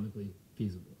economically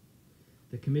feasible.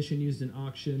 The commission used an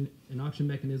auction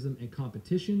mechanism and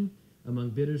competition among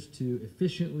bidders to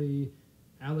efficiently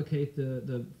allocate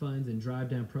the funds and drive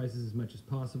down prices as much as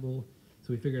possible. So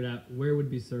we figured out where would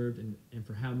be served and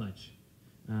for how much.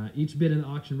 Each bid in the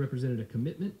auction represented a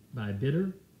commitment by a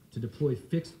bidder to deploy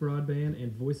fixed broadband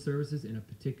and voice services in a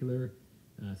particular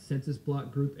census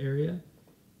block group area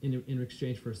in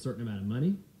exchange for a certain amount of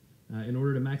money. In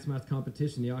order to maximize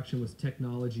competition, the auction was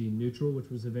technology neutral, which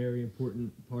was a very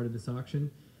important part of this auction,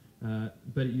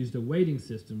 but it used a weighting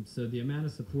system, so the amount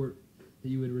of support that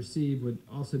you would receive would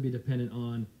also be dependent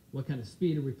on what kind of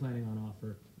speed are we planning on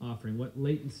offering, what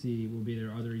latency will be there,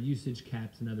 are there usage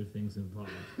caps and other things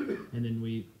involved. And then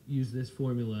we use this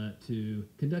formula to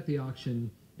conduct the auction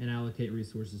and allocate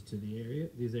resources to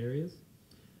these areas.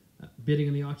 Bidding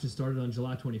in the auction started on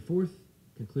July 24th,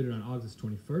 concluded on August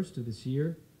 21st of this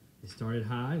year. It started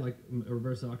high, like a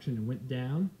reverse auction, and went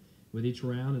down with each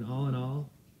round. And all in all,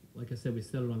 like I said, we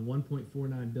settled on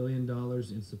 $1.49 billion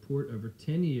in support over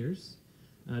 10 years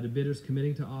to bidders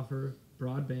committing to offer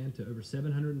broadband to over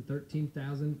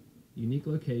 713,000 unique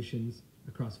locations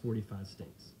across 45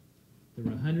 states. There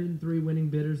were 103 winning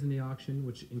bidders in the auction,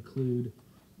 which include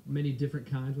many different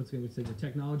kinds. Once again, we said we're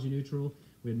technology neutral.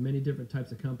 We had many different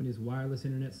types of companies: wireless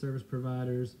internet service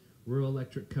providers, rural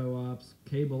electric co-ops,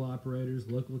 cable operators,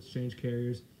 local exchange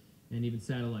carriers, and even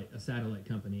a satellite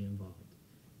company involved.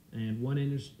 And one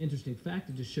interesting fact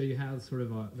to just show you how sort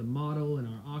of the model and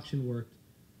our auction worked,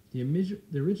 the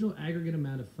original aggregate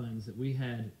amount of funds that we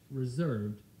had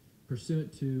reserved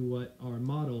pursuant to what our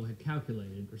model had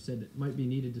calculated or said that might be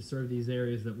needed to serve these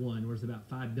areas that won was about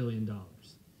 $5 billion.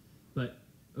 But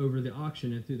over the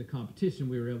auction and through the competition,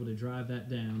 we were able to drive that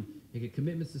down and get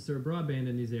commitments to serve broadband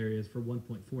in these areas for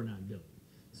 $1.49 billion.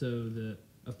 So the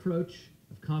approach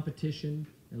of competition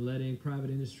and letting private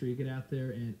industry get out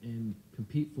there and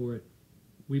compete for it,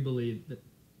 we believe that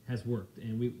has worked.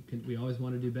 And we always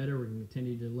want to do better. We're going to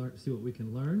continue to see what we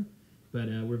can learn, but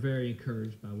we're very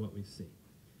encouraged by what we've seen.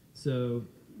 So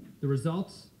the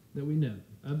results that we know,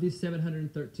 of these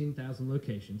 713,000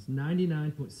 locations,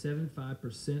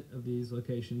 99.75% of these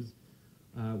locations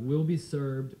will be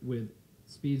served with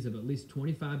speeds of at least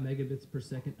 25 megabits per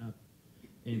second up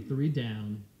and 3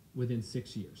 down within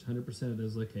 6 years, 100% of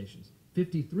those locations.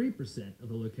 53% of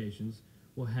the locations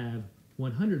will have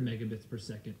 100 megabits per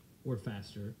second or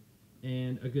faster,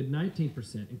 and a good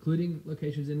 19%, including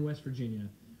locations in West Virginia,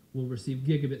 will receive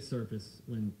gigabit service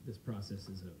when this process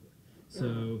is over.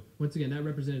 So once again, that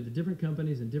represented the different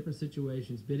companies in different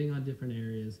situations, bidding on different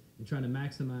areas, and trying to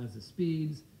maximize the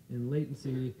speeds and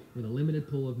latency with a limited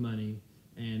pool of money,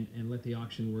 and let the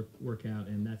auction work out.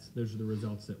 And those are the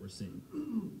results that we're seeing.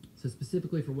 So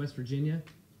specifically for West Virginia,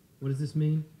 what does this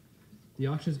mean? The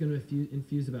auction is going to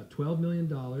infuse about $12 million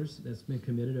that's been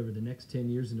committed over the next 10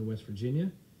 years into West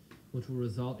Virginia, which will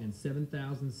result in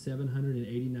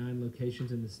 7,789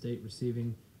 locations in the state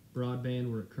receiving broadband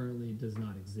where it currently does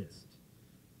not exist.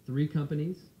 3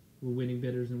 companies were winning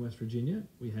bidders in West Virginia.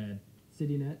 We had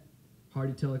CityNet,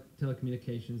 Hardy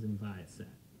Telecommunications, and Viasat.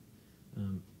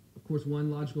 Of course, one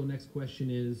logical next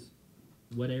question is,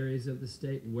 what areas of the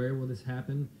state, where will this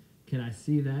happen? Can I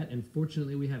see that? And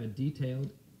fortunately, we have a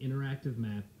detailed interactive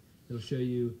map that will show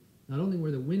you not only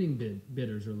where the winning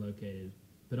bidders are located,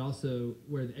 but also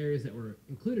where the areas that were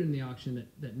included in the auction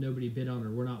that nobody bid on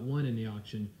or were not won in the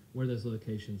auction, where those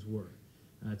locations were.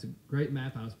 It's a great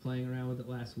map. I was playing around with it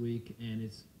last week, and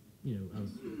it's, I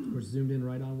was, of course, zoomed in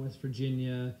right on West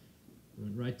Virginia,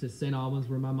 went right to St. Albans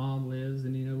where my mom lives,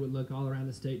 and, would look all around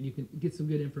the state, and you can get some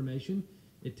good information.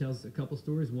 It tells a couple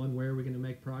stories. One, where are we going to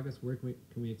make progress? Where can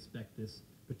we expect this?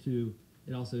 But 2,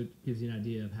 it also gives you an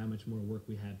idea of how much more work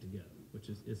we have to go, which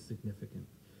is significant.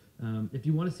 If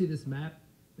you want to see this map,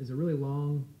 there's a really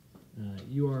long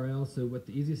URL, so what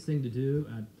the easiest thing to do,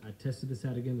 I tested this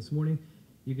out again this morning,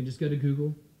 you can just go to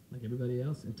Google, like everybody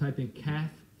else, and type in CAF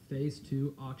Phase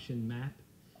 2 Auction Map,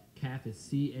 CAF is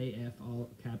CAF,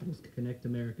 all capitals, Connect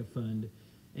America Fund.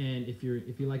 And if you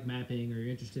like mapping or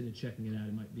you're interested in checking it out,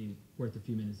 it might be worth a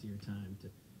few minutes of your time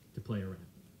to play around.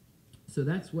 So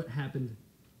that's what happened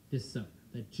this summer.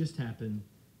 That just happened.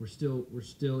 We're still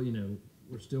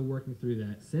working through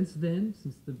that. Since then,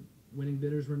 since the winning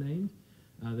bidders were named,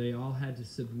 they all had to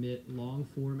submit long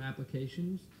form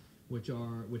applications, which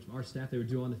our staff, they were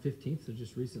due on the 15th, so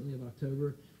just recently of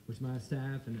October, which my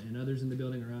staff and others in the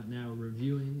building are out now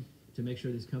reviewing to make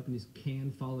sure these companies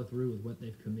can follow through with what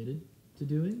they've committed to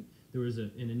doing. There was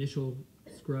an initial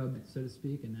scrub, so to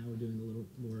speak, and now we're doing a little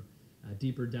more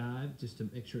deeper dive just to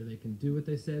make sure they can do what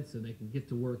they said so they can get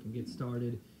to work and get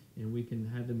started, and we can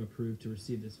have them approved to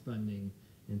receive this funding,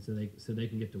 and so they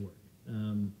can get to work.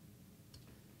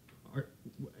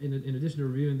 In addition to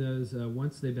reviewing those,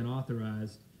 once they've been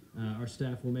authorized, our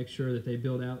staff will make sure that they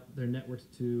build out their networks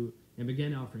and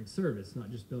begin offering service, not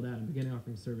just build out, and begin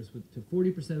offering service to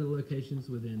 40% of the locations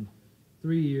within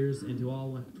 3 years, and to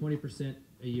all 20%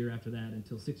 a year after that.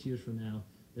 Until 6 years from now,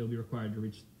 they'll be required to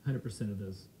reach 100% of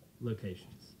those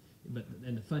locations.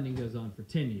 And the funding goes on for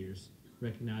 10 years,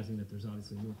 recognizing that there's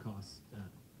obviously more costs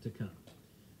to come.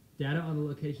 Data on the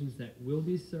locations that will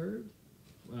be served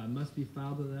must be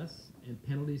filed with us, and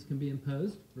penalties can be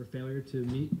imposed for failure to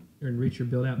meet or reach your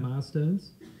build-out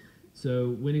milestones.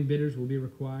 So winning bidders will be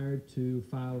required to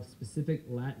file specific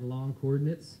lat and long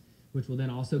coordinates, which will then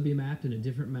also be mapped in a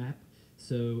different map,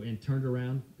 and turned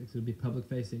around. It'll be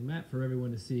public-facing map for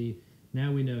everyone to see.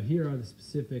 Now we know here are the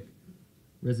specific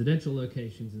residential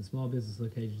locations and small business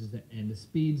locations and the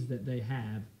speeds that they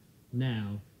have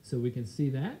now, so we can see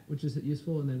that, which is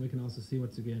useful, and then we can also see,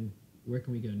 once again, where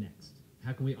can we go next?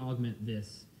 How can we augment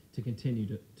this to continue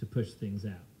to push things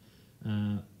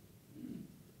out?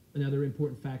 Another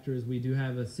important factor is we do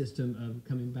have a system of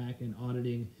coming back and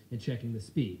auditing and checking the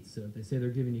speeds. So if they say they're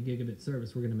giving you gigabit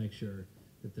service, we're going to make sure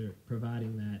that they're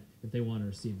providing that if they want to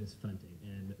receive this funding.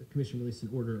 And the Commission released an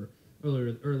order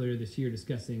earlier this year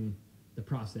discussing the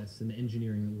process and the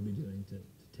engineering that we'll be doing to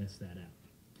test that out.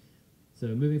 So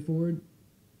moving forward,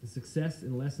 the success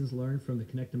and lessons learned from the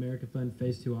Connect America Fund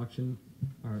Phase 2 auction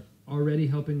are already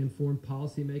helping inform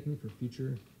policy making for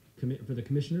for the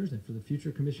commissioners, and for the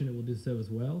future commission it will do so as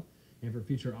well. And for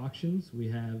future auctions, we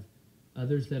have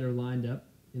others that are lined up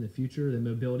in the future. The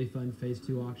Mobility Fund Phase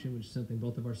 2 auction, which is something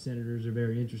both of our senators are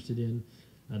very interested in.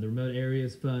 The Remote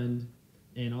Areas Fund,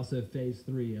 and also Phase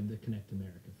 3 of the Connect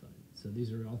America Fund. So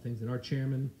these are all things that our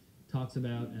chairman talks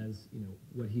about as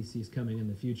what he sees coming in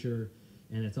the future,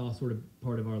 and it's all sort of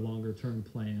part of our longer term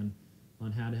plan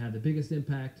on how to have the biggest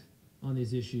impact on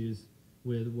these issues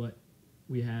with what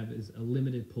we have is a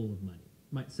limited pool of money.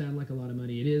 Might sound like a lot of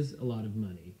money. It is a lot of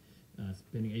money,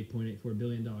 spending $8.84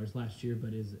 billion last year,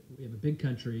 but we have a big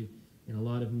country and a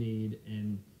lot of need,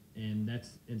 and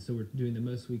so we're doing the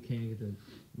most we can to get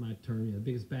my term, the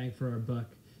biggest bang for our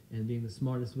buck, and being the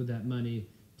smartest with that money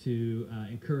to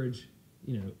encourage,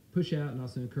 push out and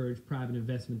also encourage private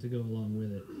investment to go along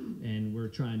with it. And we're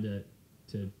trying to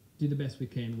do the best we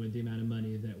can with the amount of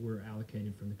money that we're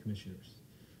allocated from the commissioners.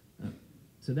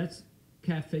 So that's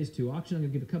CAF Phase 2 auction. I'm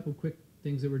going to give a couple quick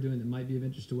things that we're doing that might be of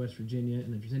interest to West Virginia,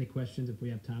 and if there's any questions, if we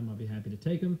have time, I'll be happy to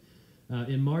take them.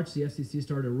 In March, the FCC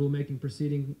started a rulemaking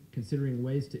proceeding considering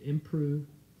ways to improve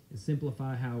and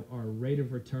simplify how our rate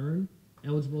of return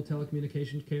eligible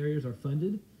telecommunications carriers are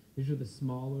funded. These are the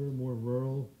smaller, more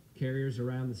rural carriers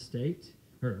around the state,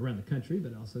 or around the country,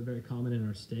 but also very common in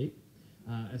our state.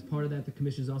 As part of that, the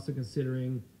Commission is also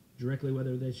considering directly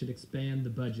whether they should expand the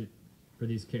budget for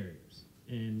these carriers.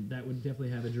 And that would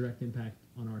definitely have a direct impact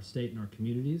on our state and our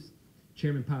communities.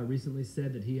 Chairman Pye recently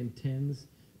said that he intends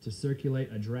to circulate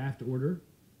a draft order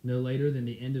no later than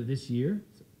the end of this year,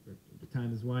 so the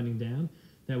time is winding down,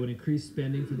 that would increase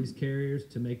spending for these carriers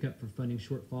to make up for funding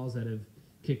shortfalls that have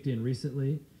kicked in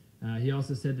recently. He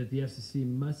also said that the FCC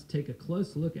must take a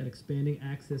close look at expanding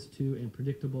access to and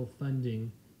predictable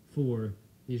funding for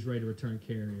these rate of return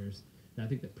carriers. And I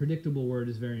think that predictable word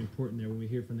is very important there when we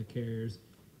hear from the carriers.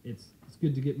 It's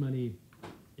good to get money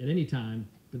at any time,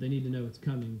 but they need to know it's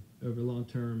coming over long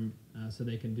term so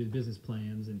they can do business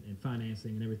plans and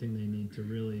financing and everything they need to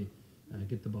really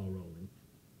get the ball rolling.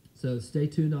 So stay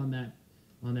tuned on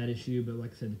that issue, but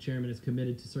like I said, the chairman is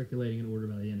committed to circulating an order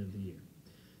by the end of the year.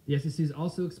 The FCC is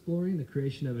also exploring the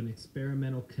creation of an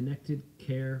experimental connected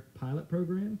care pilot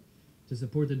program to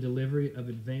support the delivery of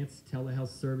advanced telehealth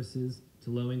services to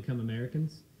low-income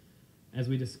Americans. As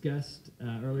we discussed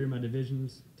earlier, my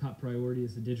division's top priority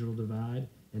is the digital divide,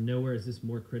 and nowhere is this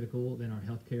more critical than our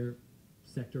healthcare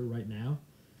sector right now.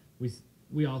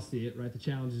 we all see it, right? The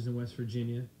challenges in West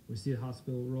Virginia. We see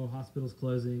rural hospitals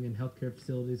closing and healthcare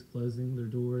facilities closing their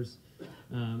doors,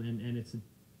 and it's a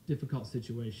difficult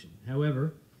situation.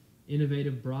 However,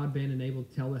 innovative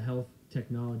broadband-enabled telehealth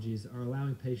technologies are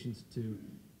allowing patients to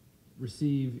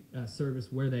receive service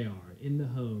where they are, in the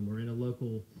home or in a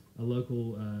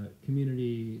local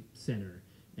community center.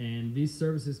 And these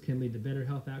services can lead to better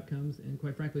health outcomes and,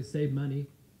 quite frankly, save money,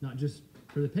 not just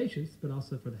for the patients, but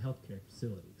also for the healthcare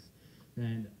facilities.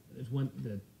 And there's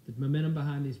the momentum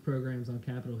behind these programs on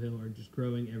Capitol Hill are just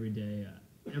growing every day.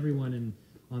 Everyone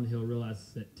on the Hill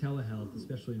realizes that telehealth,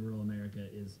 especially in rural America,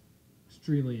 is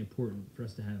extremely important for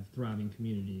us to have thriving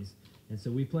communities. And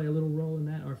so we play a little role in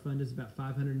that. Our fund is about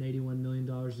 $581 million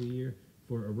a year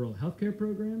for a rural healthcare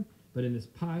program. But in this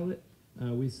pilot,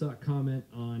 we sought comment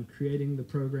on creating the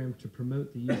program to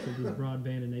promote the use of these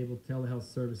broadband-enabled telehealth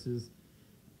services,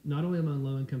 not only among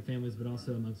low-income families, but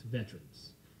also amongst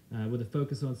veterans, with a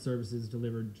focus on services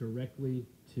delivered directly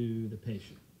to the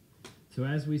patient. So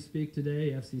as we speak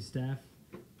today, FC staff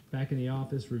back in the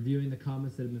office reviewing the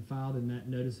comments that have been filed in that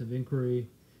notice of inquiry,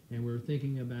 and we're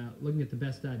thinking about looking at the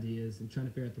best ideas and trying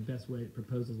to figure out the best way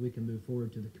proposals we can move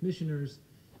forward to the commissioners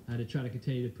to try to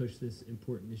continue to push this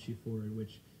important issue forward,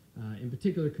 which in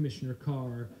particular Commissioner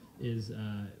Carr is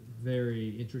very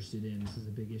interested in. This is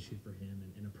a big issue for him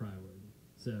and a priority.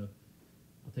 So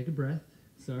I'll take a breath.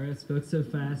 Sorry I spoke so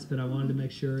fast, but I wanted to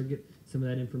make sure I get some of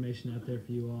that information out there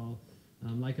for you all.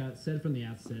 Like I said from the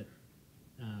outset,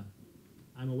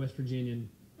 I'm a West Virginian.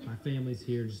 My family's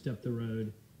here just up the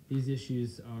road. These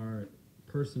issues are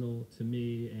personal to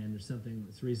me, and there's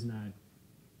that's the reason I'm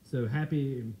so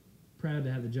happy and proud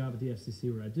to have the job at the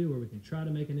FCC where I do, where we can try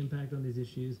to make an impact on these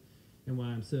issues, and why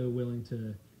I'm so willing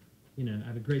to, I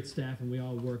have a great staff and we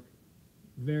all work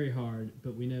very hard,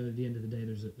 but we know at the end of the day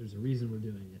there's a reason we're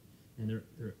doing it, and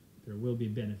there will be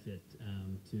benefit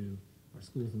to our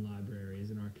schools and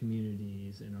libraries and our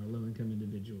communities and our low-income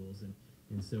individuals,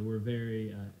 and so we're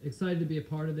very excited to be a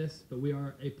part of this, but we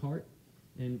are a part,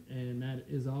 and that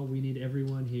is all. We need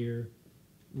everyone here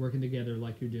working together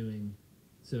like you're doing,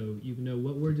 so you know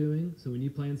what we're doing. So when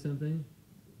you plan something,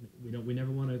 we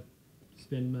never want to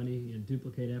spend money and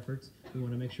duplicate efforts. We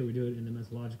want to make sure we do it in the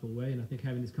most logical way, and I think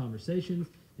having these conversations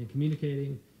and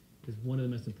communicating is one of the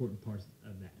most important parts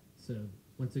of that. So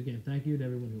once again, thank you to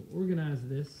everyone who organized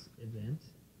this event.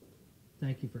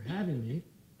 Thank you for having me,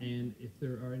 and if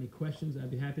there are any questions,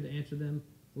 I'd be happy to answer them.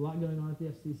 A lot going on at the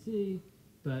FCC,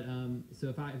 but so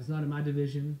if it's not in my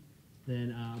division,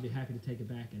 then I'll be happy to take it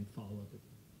back and follow up with